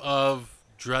type of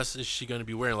dress is she going to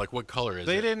be wearing? Like, what color is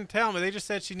They it? didn't tell me. They just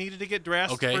said she needed to get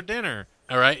dressed Okay. for dinner.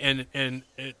 All right, and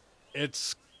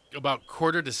it's about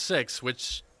 5:45,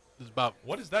 which is about.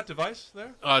 What is that device there?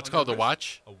 It's on called your a wrist?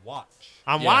 watch. A watch.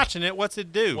 I'm Yeah. watching it. What's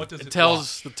it do? What does it, It tells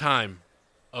watch? the time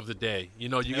of the day. You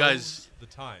know, you Tells guys, the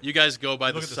time. you guys go by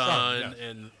You the look at the sun, sun, yes.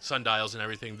 and sundials and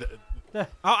everything. Oh,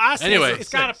 I see. Anyway. It's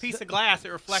got a piece of glass.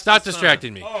 It reflects. Stop the sun.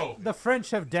 distracting me. Oh, The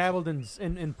French have dabbled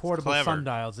in portable Clever.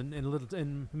 sundials,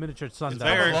 in miniature sundials.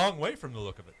 very- a long way from the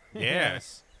look of it.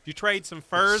 Yes. You trade some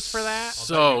furs for that? I'll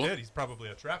So- bet you did. He's probably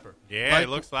a trapper. Yeah, Like- it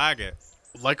looks like it.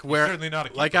 Like where, certainly not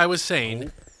a like keeper. I was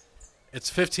saying, it's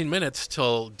 15 minutes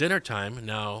till dinner time.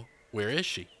 Now, where is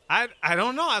she? I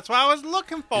don't know. That's what I was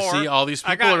looking for. You see all these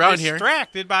I people got around here.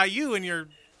 distracted by you and your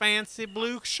fancy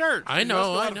blue shirt. I You ask a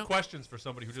know, lot I of know, questions for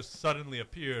somebody who just suddenly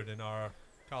appeared in our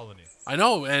colony. I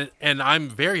know, and I'm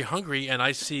very hungry, and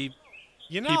I see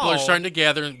You know, people are starting to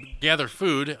gather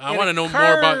food. I it want to know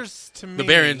more about occurs to the me-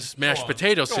 Baron's mashed Go on.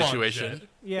 potato Go on, situation. Jed.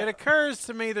 Yeah. It occurs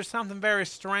to me there's something very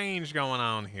strange going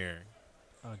on here.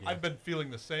 Oh, dear. I've been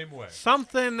feeling the same way.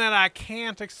 Something that I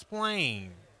can't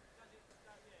explain.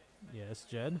 Yes,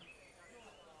 Jed.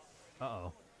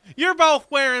 Uh-oh. You're both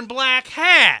wearing black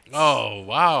hats. Oh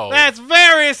wow, That's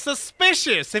very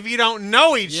suspicious if you don't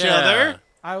know each Yeah. other.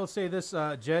 I will say this,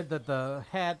 Jed, that the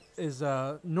hat is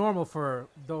normal for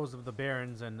those of the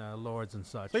barons and lords and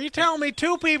such. So you telling me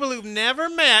 2 people who've never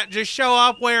met just show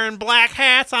up wearing black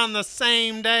hats on the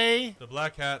same day? The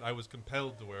black hat, I was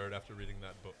compelled to wear it after reading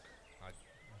that book. I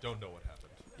don't know what happened.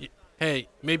 Hey,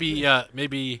 maybe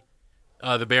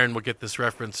the Baron will get this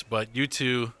reference, but you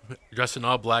two dressed in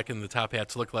all black and the top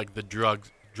hats look like the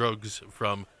drugs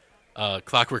from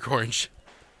Clockwork Orange.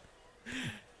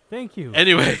 Thank you.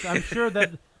 Anyway. Yes, I'm sure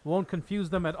that won't confuse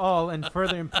them at all and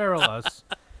further imperil us.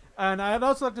 And I'd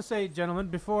also like to say, gentlemen,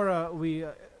 before we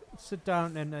sit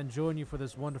down and join you for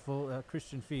this wonderful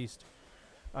Christian feast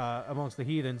amongst the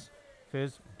heathens,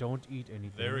 Fizz, don't eat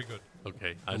anything. Very good.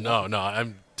 Okay, no,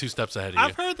 I'm 2 steps ahead of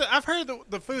you. I've heard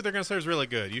the food they're gonna serve is really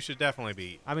good. You should definitely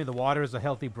be. I mean, the water is a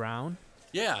healthy brown.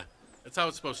 Yeah, that's how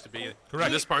it's supposed to be. Correct.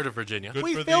 In this part of Virginia. Good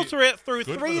We for the- filter it through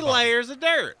good for 3 the body. layers of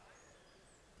dirt.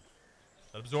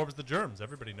 That absorbs the germs.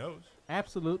 Everybody knows.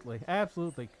 Absolutely,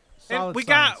 absolutely. Solid And we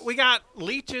science. got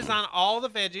leeches on all the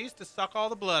veggies to suck all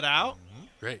the blood out.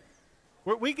 Great.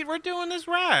 We're doing this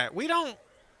right. We don't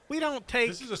take.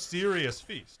 This is a serious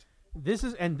feast. This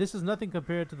is nothing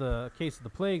compared to the case of the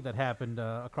plague that happened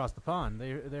across the pond.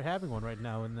 They're having one right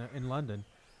now in London.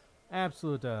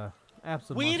 Absolute. We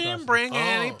didn't monstrosity. bring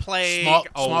any plague.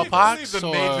 Smallpox I believe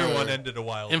the major or one ended a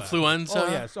while back. influenza,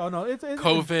 Oh yes. Oh no. It's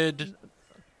COVID,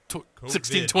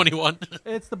 1621.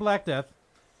 It's the Black Death,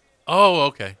 Oh,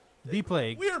 okay. the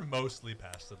plague. We are mostly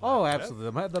past the Oh, Black Death.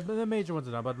 absolutely. The major ones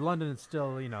are done, but London is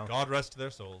still, God rest their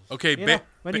souls. Okay, You know,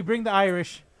 when you bring the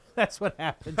Irish, that's what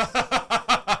happens.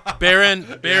 Baron,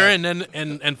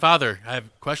 and Father, I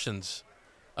have questions.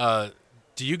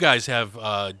 Do you guys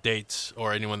have dates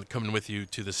or anyone coming with you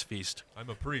to this feast? I'm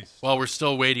a priest. Well, we're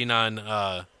still waiting on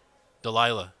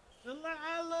Delilah.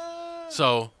 Delilah.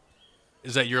 So,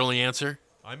 is that your only answer?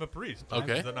 I'm a priest.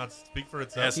 Okay. Does that not speak for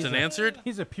itself? Asked and answered.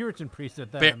 He's a Puritan priest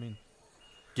at that. Ba- I mean,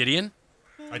 Gideon?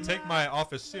 I take my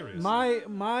office seriously.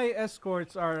 my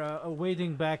escorts are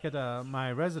waiting back at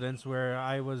my residence, where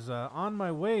I was on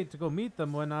my way to go meet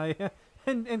them when I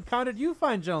encountered you,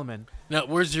 fine gentlemen. Now,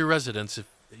 where's your residence, if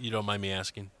you don't mind me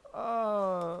asking?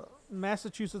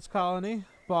 Massachusetts Colony,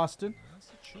 Boston.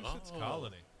 Massachusetts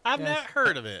colony. I've Yes. never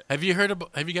heard of it. Have you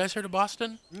guys heard of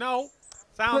Boston? No.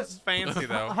 Sounds fancy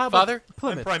though. How about Father? I'm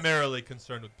Plymouth? primarily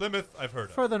concerned with Plymouth. I've heard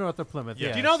of. Further north of Plymouth. Yeah.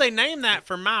 Yeah. Do you know they named that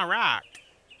for my rock?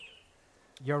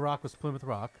 Your rock was Plymouth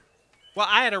Rock. Well,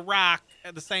 I had a rock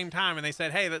at the same time, and they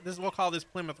said, "Hey, we'll call this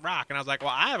Plymouth Rock." And I was like,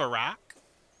 "Well, I have a rock."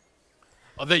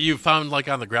 Oh, that you found like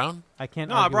on the ground? I can't.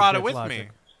 No, I argue brought it Jed's with logic.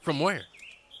 me From where?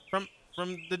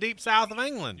 from the deep south of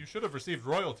England. You should have received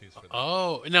royalties for that.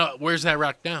 Oh, now where's that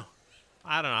rock now?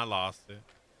 I don't know. I lost it.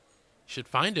 Should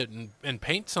find it and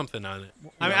paint something on it.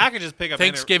 I mean, I could just pick up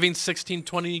Thanksgiving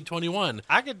 16/20/21.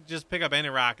 I could just pick up any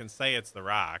rock and say it's the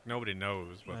rock. Nobody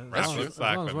knows what As rock long looks as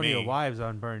like one but of your me. wives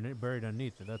on buried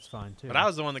underneath it, that's fine too. But I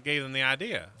was the one that gave them the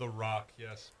idea. The Rock,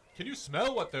 yes. Can you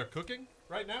smell what they're cooking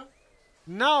right now?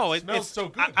 No, Smells it's so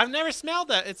good. I've never smelled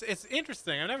that. It's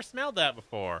interesting. I've never smelled that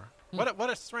before. What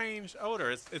a strange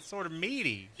odor. It's sort of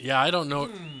meaty. Yeah, I don't know.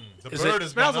 The Is bird it-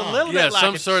 has Smells been a on. little Yeah, bit like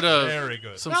some a sort of Very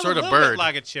good. some smells sort a of little bird. bit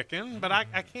like a chicken, but I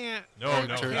can't. No,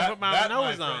 Tur- that, put my that,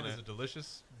 nose my on friend, it. is a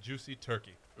delicious, juicy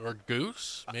turkey. Or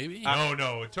goose, maybe?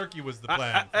 No, a turkey was the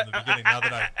plan from the beginning. Now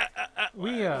that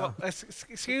we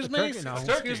Excuse The me. turkey, no.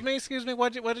 Excuse me.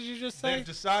 What did you just say? they've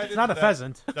decided It's not a that,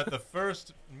 pheasant. that the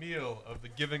first meal of the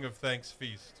Giving of Thanks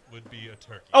feast would be a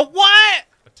turkey. A what?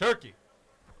 A turkey.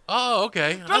 Oh,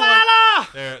 okay. Delilah!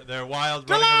 They're wild,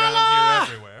 running around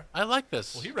here everywhere. I like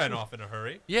this. Well, he ran off in a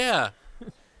hurry. Yeah.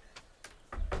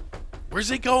 Where's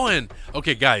he going?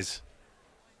 Okay, guys.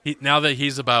 Now that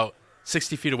he's about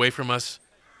 60 feet away from us,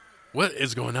 what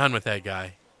is going on with that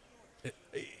guy?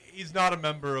 He's not a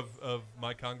member of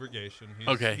my congregation. He's,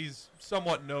 Okay. He's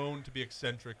somewhat known to be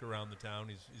eccentric around the town.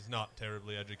 He's not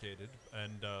terribly educated,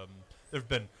 and there have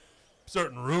been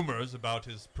certain rumors about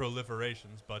his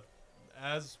proliferations. But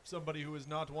as somebody who is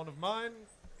not one of mine,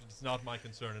 it's not my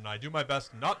concern, and I do my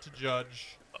best not to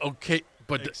judge, Okay,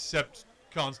 but except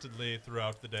constantly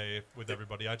throughout the day with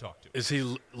everybody I talk to. is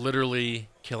he literally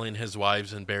killing his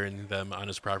wives and burying them on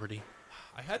his property?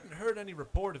 I hadn't heard any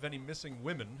report of any missing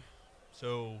women,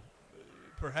 so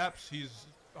perhaps he's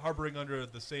harboring under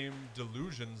the same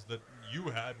delusions that you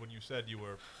had when you said you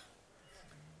were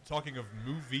talking of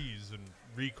movies and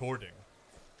recording.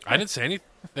 I didn't say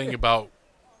anything about...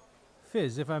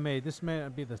 Fizz, if I may, this may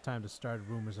not be the time to start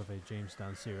rumors of a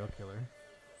Jamestown serial killer.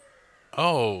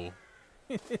 Oh,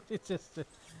 it's just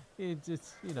you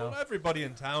know. Well, everybody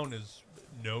in town is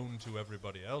known to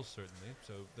everybody else, certainly,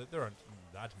 so there aren't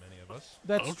that many of us.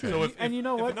 That's Okay. true. So if, and if- you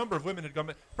know if what? a number of women had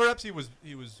gone, perhaps he was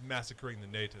massacring the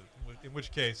native. In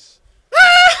which case,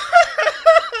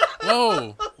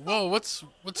 whoa, what's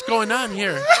going on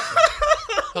here?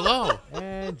 Hello,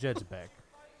 And Jed's back.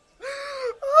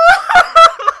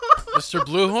 Mr.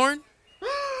 Bluehorn?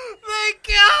 They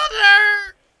killed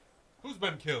her. who's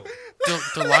been killed?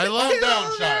 Delilah? Calm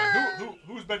down, child.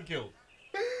 Who's been killed?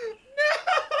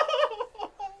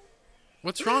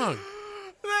 What's wrong?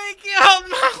 They killed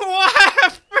my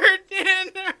wife for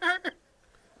dinner.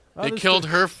 Oh, They this killed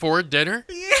could- her for dinner?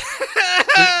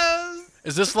 Yes.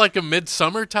 Is this like a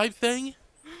midsummer type thing?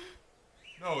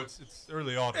 No, it's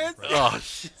early autumn. It's- Fred. Oh,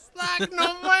 shit. Like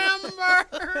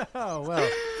November. Oh well.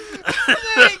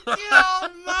 They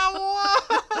killed my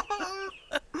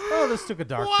wife. Oh, this took a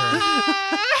dark turn.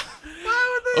 Why?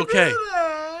 Why would they Okay. do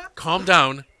that? Calm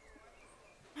down.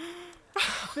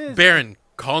 Fizz, Baron,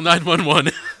 call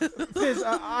 911. Fizz,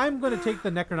 I'm going to take the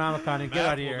Necronomicon and get Math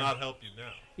out of will here. not help you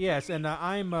now. Yes, and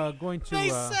I'm going to. They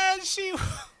said she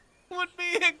would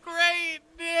be a great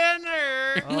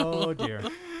dinner. Oh dear.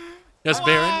 Yes, I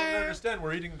Baron? don't understand.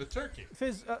 We're eating the turkey.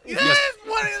 Fizz, Yes,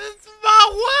 what is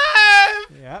my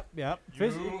wife? Yep.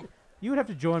 Fizz, you would have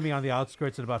to join me on the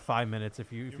outskirts in about 5 minutes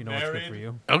if you know what's good for married?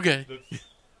 you. Okay.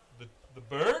 The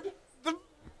bird?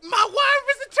 My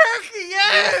wife is a turkey.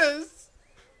 Yes.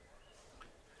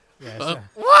 Yes.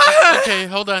 What? Okay,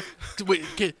 hold on. Wait,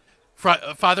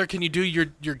 Father, can you do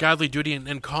your godly duty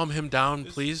and calm him down,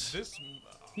 please?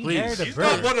 He please. married a He's bird.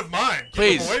 not one of mine.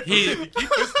 Please, Keep him away from me. Keep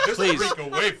this please. freak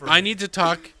away from me. I need to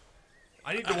talk.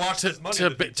 I need to watch to- this money to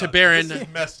that he to touched. Baron. This is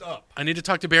messed up. I need to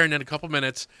talk to Baron in a couple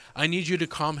minutes. I need you to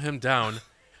calm him down.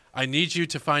 I need you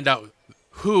to find out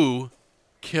who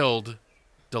killed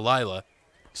Delilah,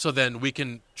 so then we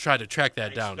can try to track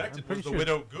that I down. expected I'm pretty was the sure-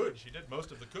 widow good. She did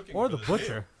most of the cooking. Or for the this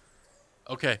butcher.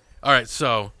 Okay. All right.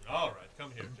 So meal. All right,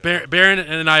 come here. Jeff. Baron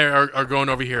and I are going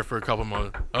over here for a couple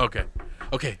more. Okay.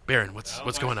 Okay, Baron, what's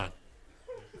going on?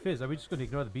 Fizz, are we just going to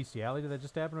ignore the bestiality that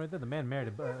just happened right there? The man married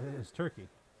his turkey.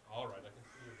 All right, I can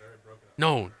see you're very broken.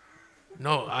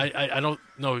 No, I don't.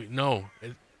 No.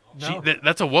 No.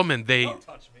 That's a woman. Don't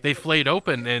touch me. They flayed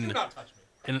open Do and not touch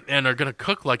me. and are gonna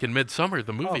cook like in Midsummer,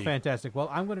 the Oh, movie. fantastic. Well,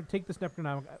 I'm going to take this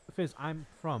Necronomicon. Fizz, I'm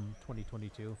from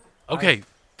 2022. Okay,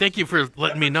 thank you for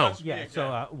letting me know. Yeah,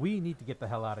 so we need to get the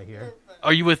hell out of here.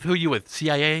 Are you with who? You with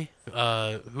CIA?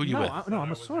 Who you No, with?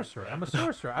 I'm a sorcerer.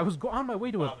 I was on my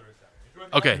way to a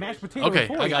Okay, mashed potato. okay,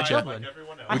 report I in gotcha. Dublin.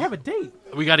 I have a date.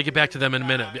 We got to get back to them in a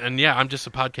minute. And yeah, I'm just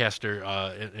a podcaster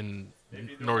in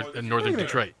northern Wait a minute.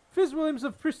 Detroit. Fizz Williams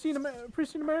of Pristine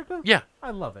America? Yeah,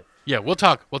 I love it. yeah. We'll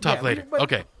talk. We'll talk Yeah, later. but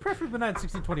Okay. Preferably not in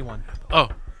 1621. Oh,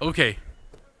 okay.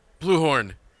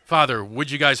 Bluehorn, Father, what'd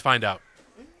you guys find out?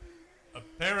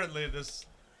 Apparently, this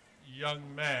young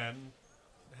man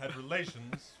had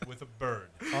relations with a bird.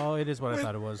 Oh, it is what I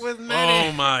thought it was. With many,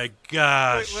 Oh my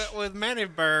gosh. with many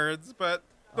birds, but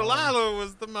Delilah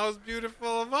was the most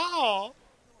beautiful of all.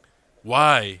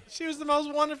 Why? She was the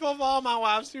most wonderful of all my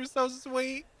wives. She was so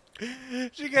sweet.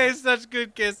 She gave such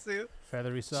good kisses.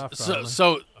 Feathery soft. So probably.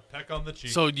 so A peck on the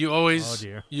cheek. so Oh,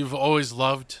 dear. you've always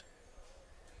loved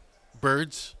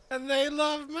birds? And they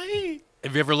loved me.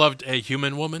 Have you ever loved a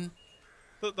human woman?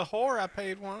 The whore I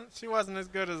paid once, she wasn't as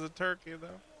good as a turkey,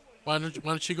 though. Why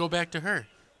don't you go back to her?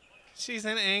 She's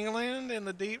in England in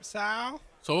the deep south.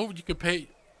 So you could pay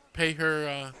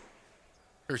her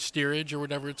her steerage or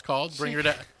whatever it's called. Bring her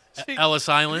to she- Ellis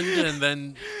Island, and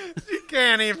then She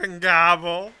can't even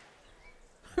gobble.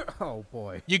 Oh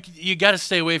boy. you got to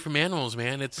stay away from animals,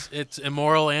 man. It's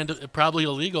immoral and probably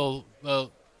illegal.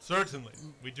 Certainly,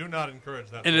 we do not encourage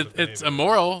that. And sort of it's behavior.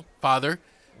 immoral, Father.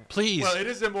 Please. Well, it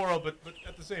is immoral, but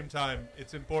at the same time,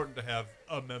 it's important to have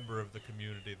a member of the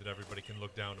community that everybody can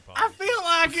look down upon. I feel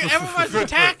like everyone's Good for-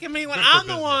 attacking me when good for I'm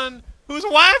the business. one whose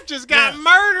wife just got Yeah.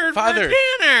 murdered Father. for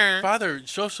dinner. Father,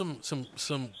 show some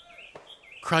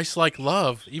Christ-like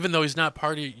love, even though he's not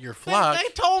part of your flock. They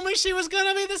told me she was going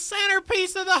to be the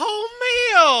centerpiece of the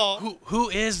whole meal. Who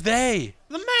is they?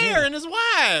 The mayor and his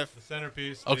wife. The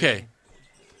centerpiece. Okay.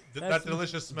 being that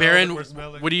delicious smell Baron, that we're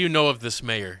smelling. what do you know of this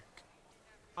mayor?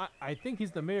 I think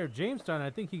he's the mayor of Jamestown. I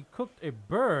think he cooked a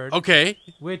bird, Okay,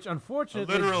 which a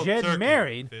unfortunately literal Jed turkey,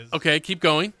 married. Fizz. okay, keep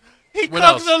going. He What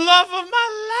else? cooked the love of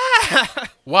my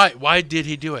life. Why did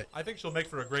he do it? I think she'll make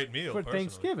for a great meal. For personally.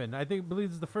 Thanksgiving. I think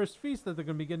it's the first feast that they're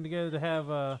going to be getting together to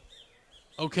have.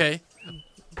 Okay,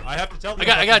 I have to tell you. I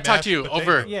got about to the talk to you mashed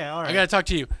over. potato. Yeah, all right. I got to talk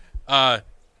to you,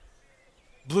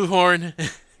 Bluehorn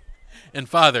and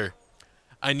Father.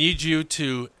 I need you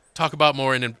to talk about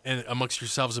more in amongst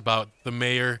yourselves about the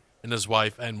mayor and his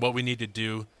wife and what we need to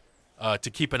do to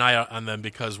keep an eye out on them,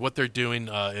 because what they're doing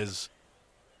is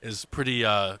pretty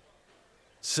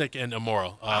sick and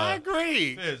immoral. I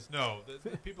agree. Fizz, no.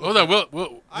 The people Hold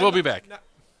on, we'll be back. No,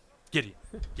 Giddy.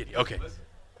 Okay, listen.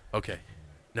 okay.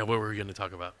 Now what were we going to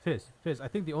talk about? Fizz, I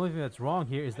think the only thing that's wrong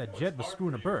here is that Jed was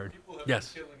screwing a bird.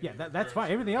 Yes, Yeah, that's fine.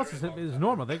 Everything else is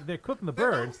normal. They're cooking the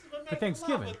bird for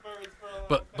Thanksgiving.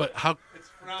 but how? It's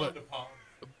frowned But- upon.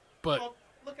 But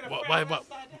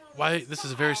why? This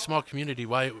is a very small community.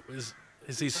 Why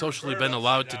is he socially been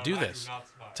allowed to do this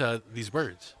to these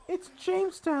birds? It's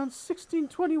Jamestown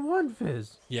 1621,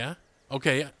 Fizz. Yeah.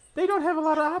 Okay. They don't have a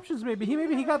lot of options. Maybe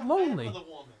he got lonely.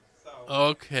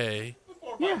 Okay.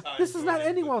 Yeah, this is not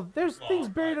anyone. There's things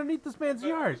buried underneath this man's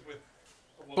yard.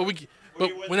 But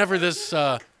whenever this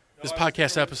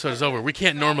podcast episode is over, we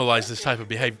can't normalize this type of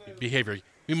behavior.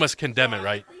 We must condemn it,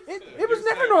 right? It was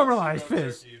never normalized,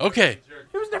 Fizz. Okay.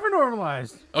 It was never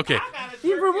normalized. Okay.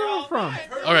 Even where we're from.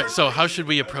 All right. So how should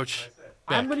we approach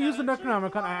I'm back? going to use the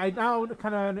Necronomicon. I now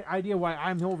kind of an idea why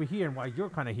I'm over here and why you're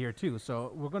kind of here too.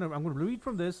 So I'm going to read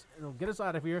from this. It'll get us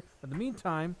out of here. But in the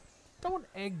meantime, don't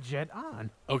egg Jed on.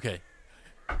 Okay.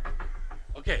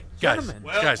 Okay, guys. Gentlemen.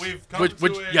 Well, guys. we've come to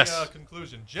a yes.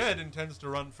 conclusion. Jed intends to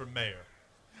run for mayor.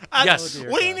 Yes. Oh,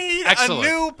 dear We God. need Excellent. a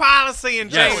new policy in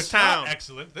Yes. No, it's not Jamestown.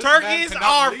 excellent. This man Turkeys cannot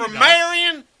are lead for us.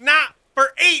 marrying, not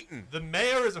for eating. The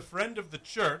mayor is a friend of the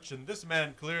church, and this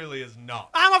man clearly is not.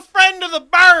 I'm a friend of the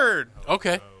bird.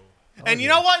 Okay. And you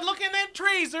know what? Look in them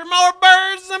trees. There are more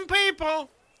birds than people.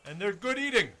 And they're good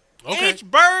eating. Okay. Each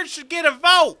bird should get a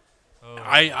vote. Oh,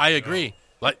 I no. agree.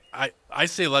 I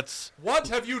say let's. What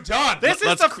have you done? This is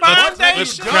let's the cr- let's- What have you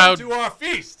let's foundation. done crowd- to our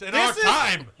feast and This our is-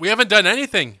 time? We haven't done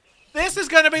anything. This is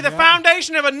going to be the Yeah.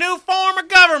 foundation of a new form of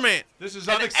government. This is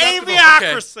An unacceptable.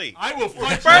 aviocracy. I will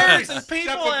fight Birds you and every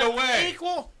people step of the are way.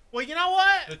 equal. Well, you know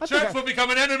what? The think church I- will become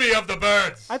an enemy of the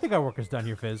birds. I think our work is done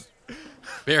here, Fizz.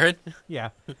 Baron, Yeah.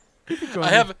 You can join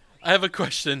I me. have a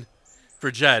question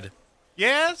for Jed.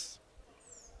 Yes?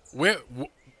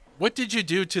 What did you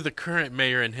do to the current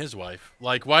mayor and his wife?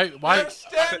 Like, why? They're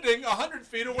standing 100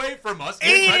 feet away from us.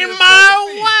 getting ready Eating to start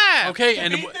the my feast. wife. Okay,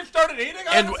 They've started eating. I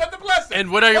and- haven't said the blessing. and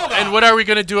Hold on. what are we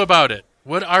going to do about it?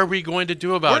 What are we going to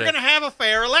do about We're it? going to have a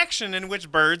fair election in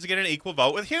which birds get an equal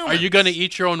vote with humans. Are you going to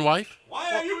eat your own wife?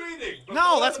 Why are you eating? No,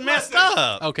 Before that's the messed blessing?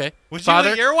 up. Okay, Would Father.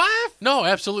 you eat your wife? No,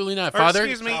 absolutely not, Or, Father.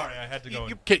 excuse me. Sorry, I had to go.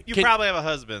 You, Can- you can- probably have a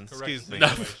husband. correct Excuse me. the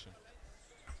situation.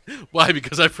 Why?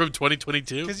 Because I'm from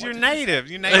 2022. Because you're native.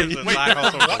 You natives Wait, like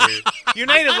all sorts of weird. You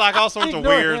natives like all sorts of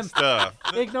Ignore weird him. stuff.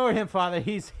 Ignore him, Father.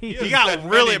 He's He You has got said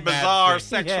really many mad bizarre things.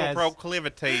 sexual He has.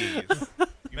 proclivities.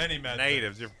 Many mad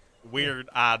Natives, things. you're weird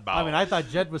oddball. I mean, I thought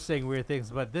Jed was saying weird things,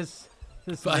 but this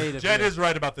native. Jed here- is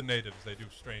right about the natives. They do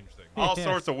strange things. all Yes.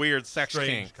 sorts of weird sex Strange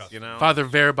kinks. custom. You know. Father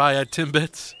Verbiah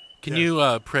Timbits, can Yes.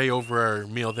 you pray over our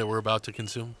meal that we're about to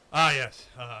consume? Ah, yes.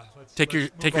 Let's Take your-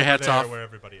 move take your over hats there off. Where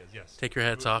everybody is. Yes. Take your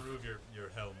hats Remove- off. Remove your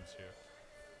helms here.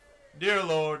 Dear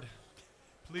Lord,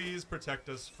 please protect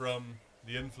us from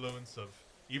the influence of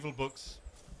evil books,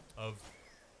 of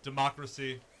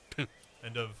democracy,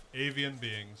 and of avian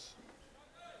beings.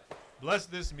 Bless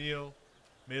this meal.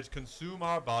 May it consume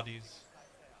our bodies.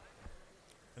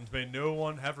 And may no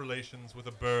one have relations with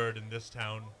a bird in this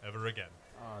town ever again.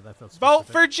 Oh, that felt Vote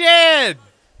specific. for Jed.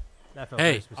 That felt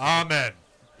Hey. very specific. Amen.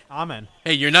 Amen.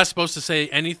 Hey, you're not supposed to say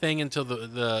anything until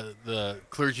the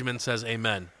clergyman says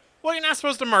amen. Well, you're not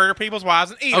supposed to murder people's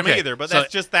wives and eat them Okay, either, but so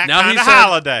that's just that now kind he of said-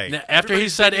 holiday. After he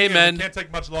Everybody's said digging in. amen, It can't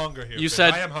take much longer here. you Finn.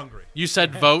 said- I am hungry. you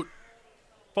said vote,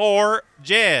 For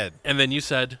Jed. and then you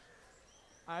said,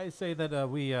 I say that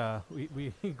we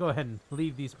go ahead and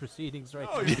leave these proceedings right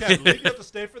Oh, now. you can't leave. You have to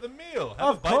stay for the meal. Have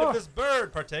Of a bite of course. this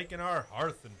bird. Partake in our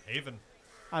hearth and haven.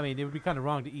 I mean, it would be kind of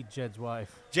wrong to eat Jed's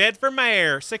wife. Jed for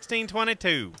mayor,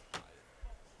 1622.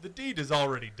 The deed is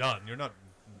already done. You're not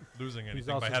losing He's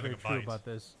anything also by having very a true bite. about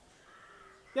this.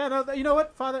 Yeah, no, you know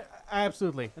what, Father?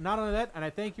 Absolutely. And not only that, and I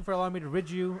thank you for allowing me to rid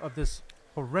you of this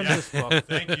horrendous book.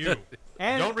 Thank you.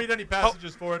 And Don't read any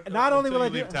passages for it. not only until will I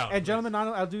you do, leave town, and please. gentlemen, not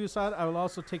only I'll do you a solid, I will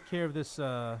also take care of this.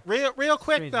 Real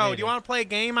quick, Strange though, do native. you want to play a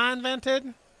game I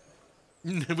invented?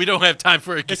 we don't have time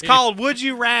for a game. It's called Would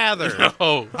You Rather.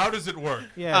 No. How does it work?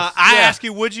 Yes, I Yeah. ask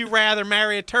you, would you rather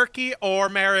marry a turkey or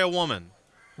marry a woman?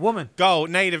 woman, Go,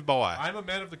 native boy. I'm a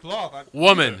man of the cloth.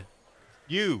 Woman.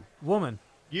 You. woman.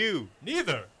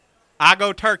 Neither. I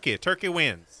go turkey. Turkey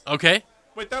wins. Okay.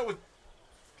 Wait, that was.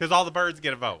 Because all the birds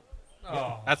get a vote.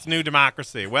 Oh. That's new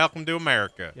democracy. Welcome to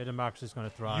America. Your democracy's going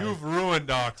to thrive. You've ruined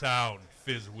our town,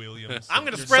 Fizz Williams. I'm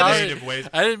gonna Your spread this- native ways.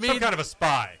 I didn't Some mean- kind of a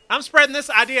spy. I'm spreading this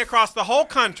idea across the whole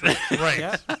country. Right.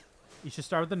 Yeah. You should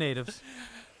start with the natives.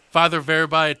 Father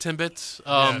Verbiah Timbits,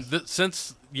 Yes.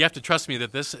 since you have to trust me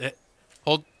that this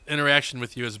whole interaction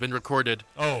with you has been recorded,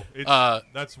 Oh, it's, Uh,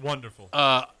 that's wonderful.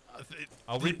 uh,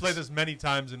 I'll replay this many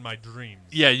times in my dreams.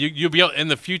 yeah, you'll be able, in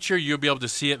the future you'll be able to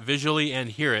see it visually and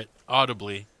hear it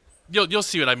audibly. You'll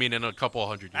see what I mean in a couple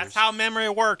hundred years. That's how memory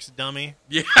works, dummy.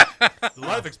 Yeah. The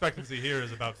life expectancy here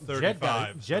is about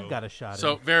 35. Jed got a shot.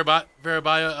 So in.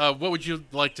 Verbiah, what would you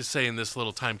like to say in this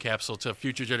little time capsule to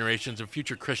future generations and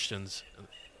future Christians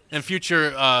and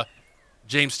future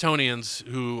Jamestonians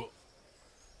who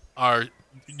are,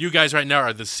 you guys right now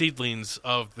are the seedlings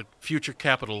of the future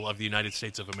capital of the United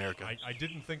States of America. I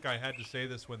didn't think I had to say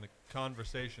this when the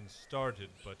conversation started,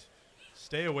 but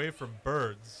stay away from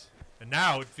birds. And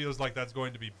now it feels like that's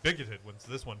going to be bigoted once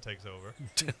this one takes over.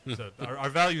 So our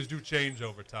values do change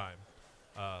over time.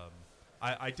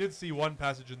 I did see one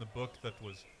passage in the book that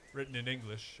was written in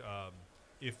English.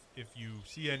 If you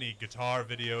see any guitar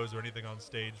videos or anything on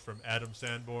stage from Adam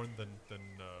Sanborn, then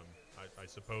I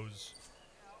suppose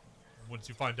once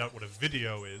you find out what a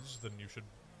video is, then you should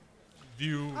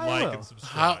view, I like, will. and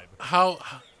subscribe.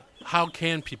 How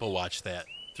can people watch that?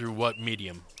 Through what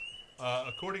medium?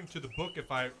 According to the book,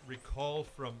 if I recall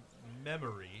from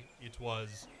memory, it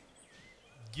was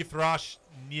Githrash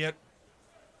Niet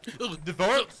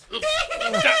Divorce?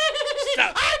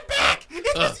 Stop. I'm back.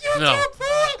 It was YouTube, No.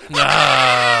 fool.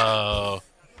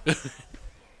 No.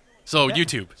 So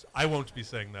YouTube. I won't be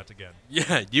saying that again. Yeah,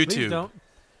 Please YouTube. don't.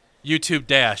 YouTube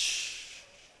dash.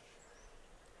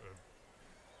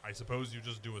 I suppose you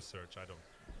just do a search. I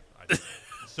don't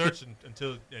search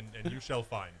until you shall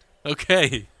find.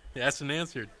 Okay. Asked and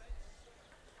answered.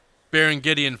 Baron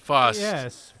Gideon Foss.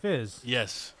 Yes, Fizz.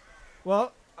 Yes.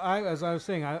 Well, as I was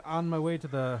saying, on my way to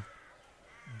the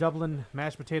Dublin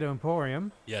Mashed Potato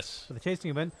Emporium Yes. for the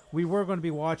tasting event, we were going to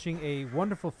be watching a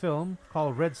wonderful film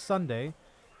called Red Sunday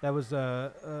that was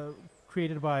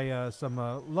created by some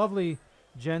lovely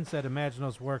gents at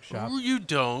Imaginos Workshop. Oh, you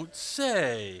don't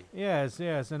say. Yes,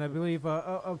 and I believe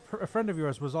a friend of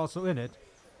yours was also in it,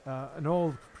 an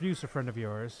old producer friend of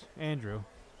yours, Andrew.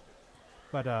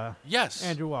 But Yes.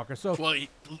 Andrew Walker. So Well,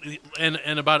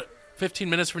 and about 15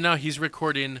 minutes from now, he's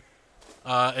recording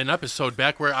an episode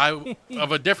back where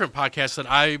of a different podcast that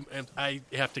I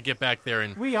have to get back there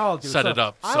and we all do. set So it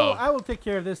up. I So will, I will take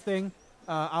care of this thing.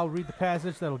 I'll read the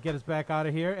passage that'll get us back out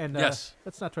of here. And Yes.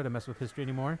 let's not try to mess with history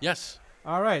anymore. yes,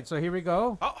 All right, so here we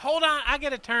go. Oh, hold on. I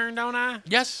get a turn, don't I?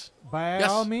 yes, By Yes.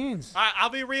 all means. I'll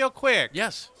be real quick.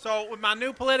 yes. So with my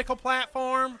new political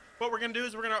platform, what we're going to do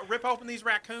is we're going to rip open these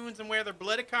raccoons and wear their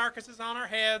bloody carcasses on our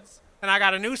heads. And I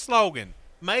got a new slogan.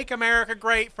 Make America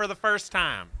great for the first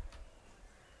time.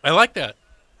 I like that.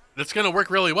 That's going to work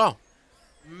really well.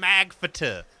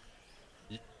 Magfata.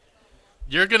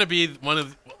 You're going to be one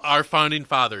of our founding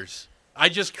fathers. I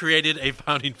just created a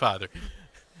founding father.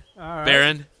 All right.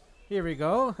 Baron. Here we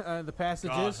go. The passage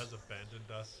God is has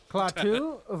abandoned us.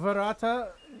 Klaatu Varata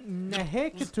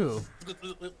Nehekitu.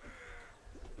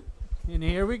 And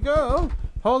here we go.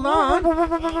 Hold on.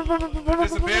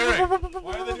 Disappearing.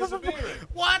 Why are they disappearing?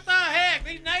 What the heck?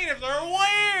 These natives are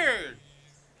weird.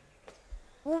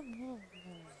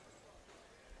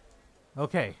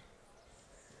 Okay.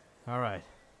 All right.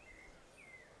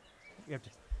 You have to,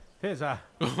 Fizz, are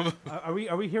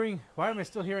we hearing? Why am I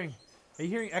still hearing? Are you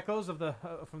hearing echoes of the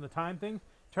from the time thing?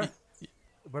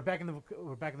 We're back in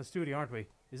the studio, aren't we?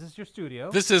 Is this your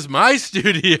studio? This is my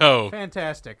studio.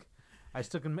 Fantastic. I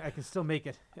can still make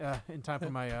it in time for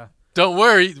my Don't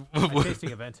worry. my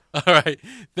tasting event. All right.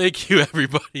 Thank you,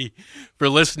 everybody, for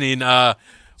listening.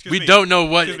 Excuse We me. don't know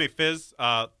what. Excuse me, Fizz.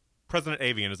 President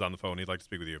Avian is on the phone. He'd like to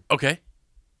speak with you. Okay.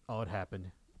 Oh, it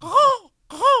happened.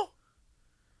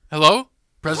 Hello,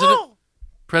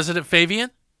 President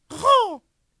Fabian.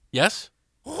 Yes.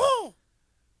 What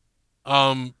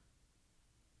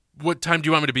time do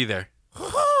you want me to be there?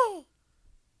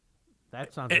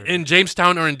 That sounds In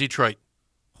Jamestown or in Detroit?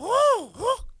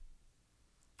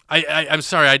 I'm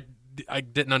sorry. I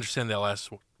didn't understand that last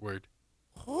word.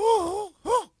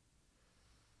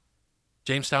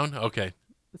 Jamestown? Okay.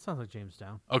 It sounds like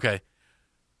Jamestown. Okay.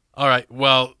 All right.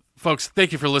 Well, folks,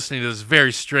 thank you for listening to this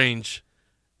very strange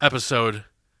episode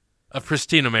of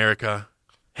Pristine America.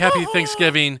 Happy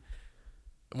Thanksgiving.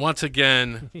 Once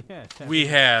again, Yeah. we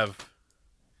have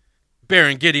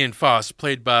Baron Gideon Foss,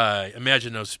 played by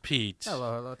Imaginos Pete.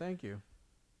 Hello. Thank you.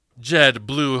 Jed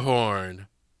Bluehorn,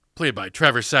 played by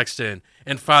Trevor Sexton.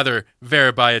 And Father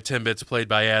Verabaya Timbits, played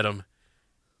by Adam.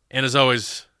 And as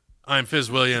always, I'm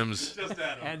Fizz Williams. Just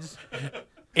Adam. And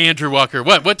Andrew Walker.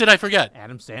 What did I forget?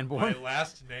 Adam My Sanborn.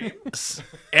 last name?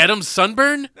 Adam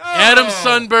Sunburn? Adam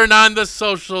Sunburn on the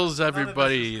socials,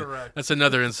 everybody. is correct. That's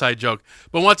another inside joke.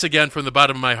 But once again, from the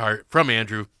bottom of my heart, from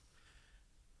Andrew,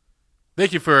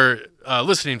 thank you for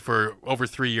listening for over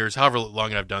 3 years, however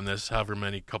long I've done this, however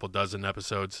many couple dozen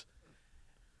episodes.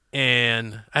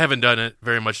 And I haven't done it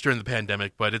very much during the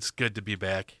pandemic, but it's good to be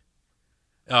back.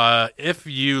 If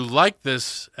you like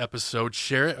this episode,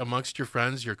 share it amongst your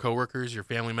friends, your coworkers, your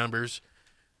family members,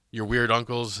 your weird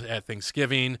uncles at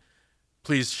Thanksgiving.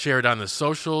 Please share it on the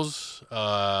socials.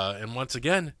 And once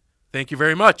again, thank you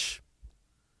very much.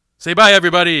 Say bye,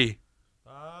 everybody.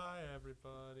 Bye,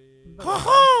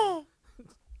 everybody.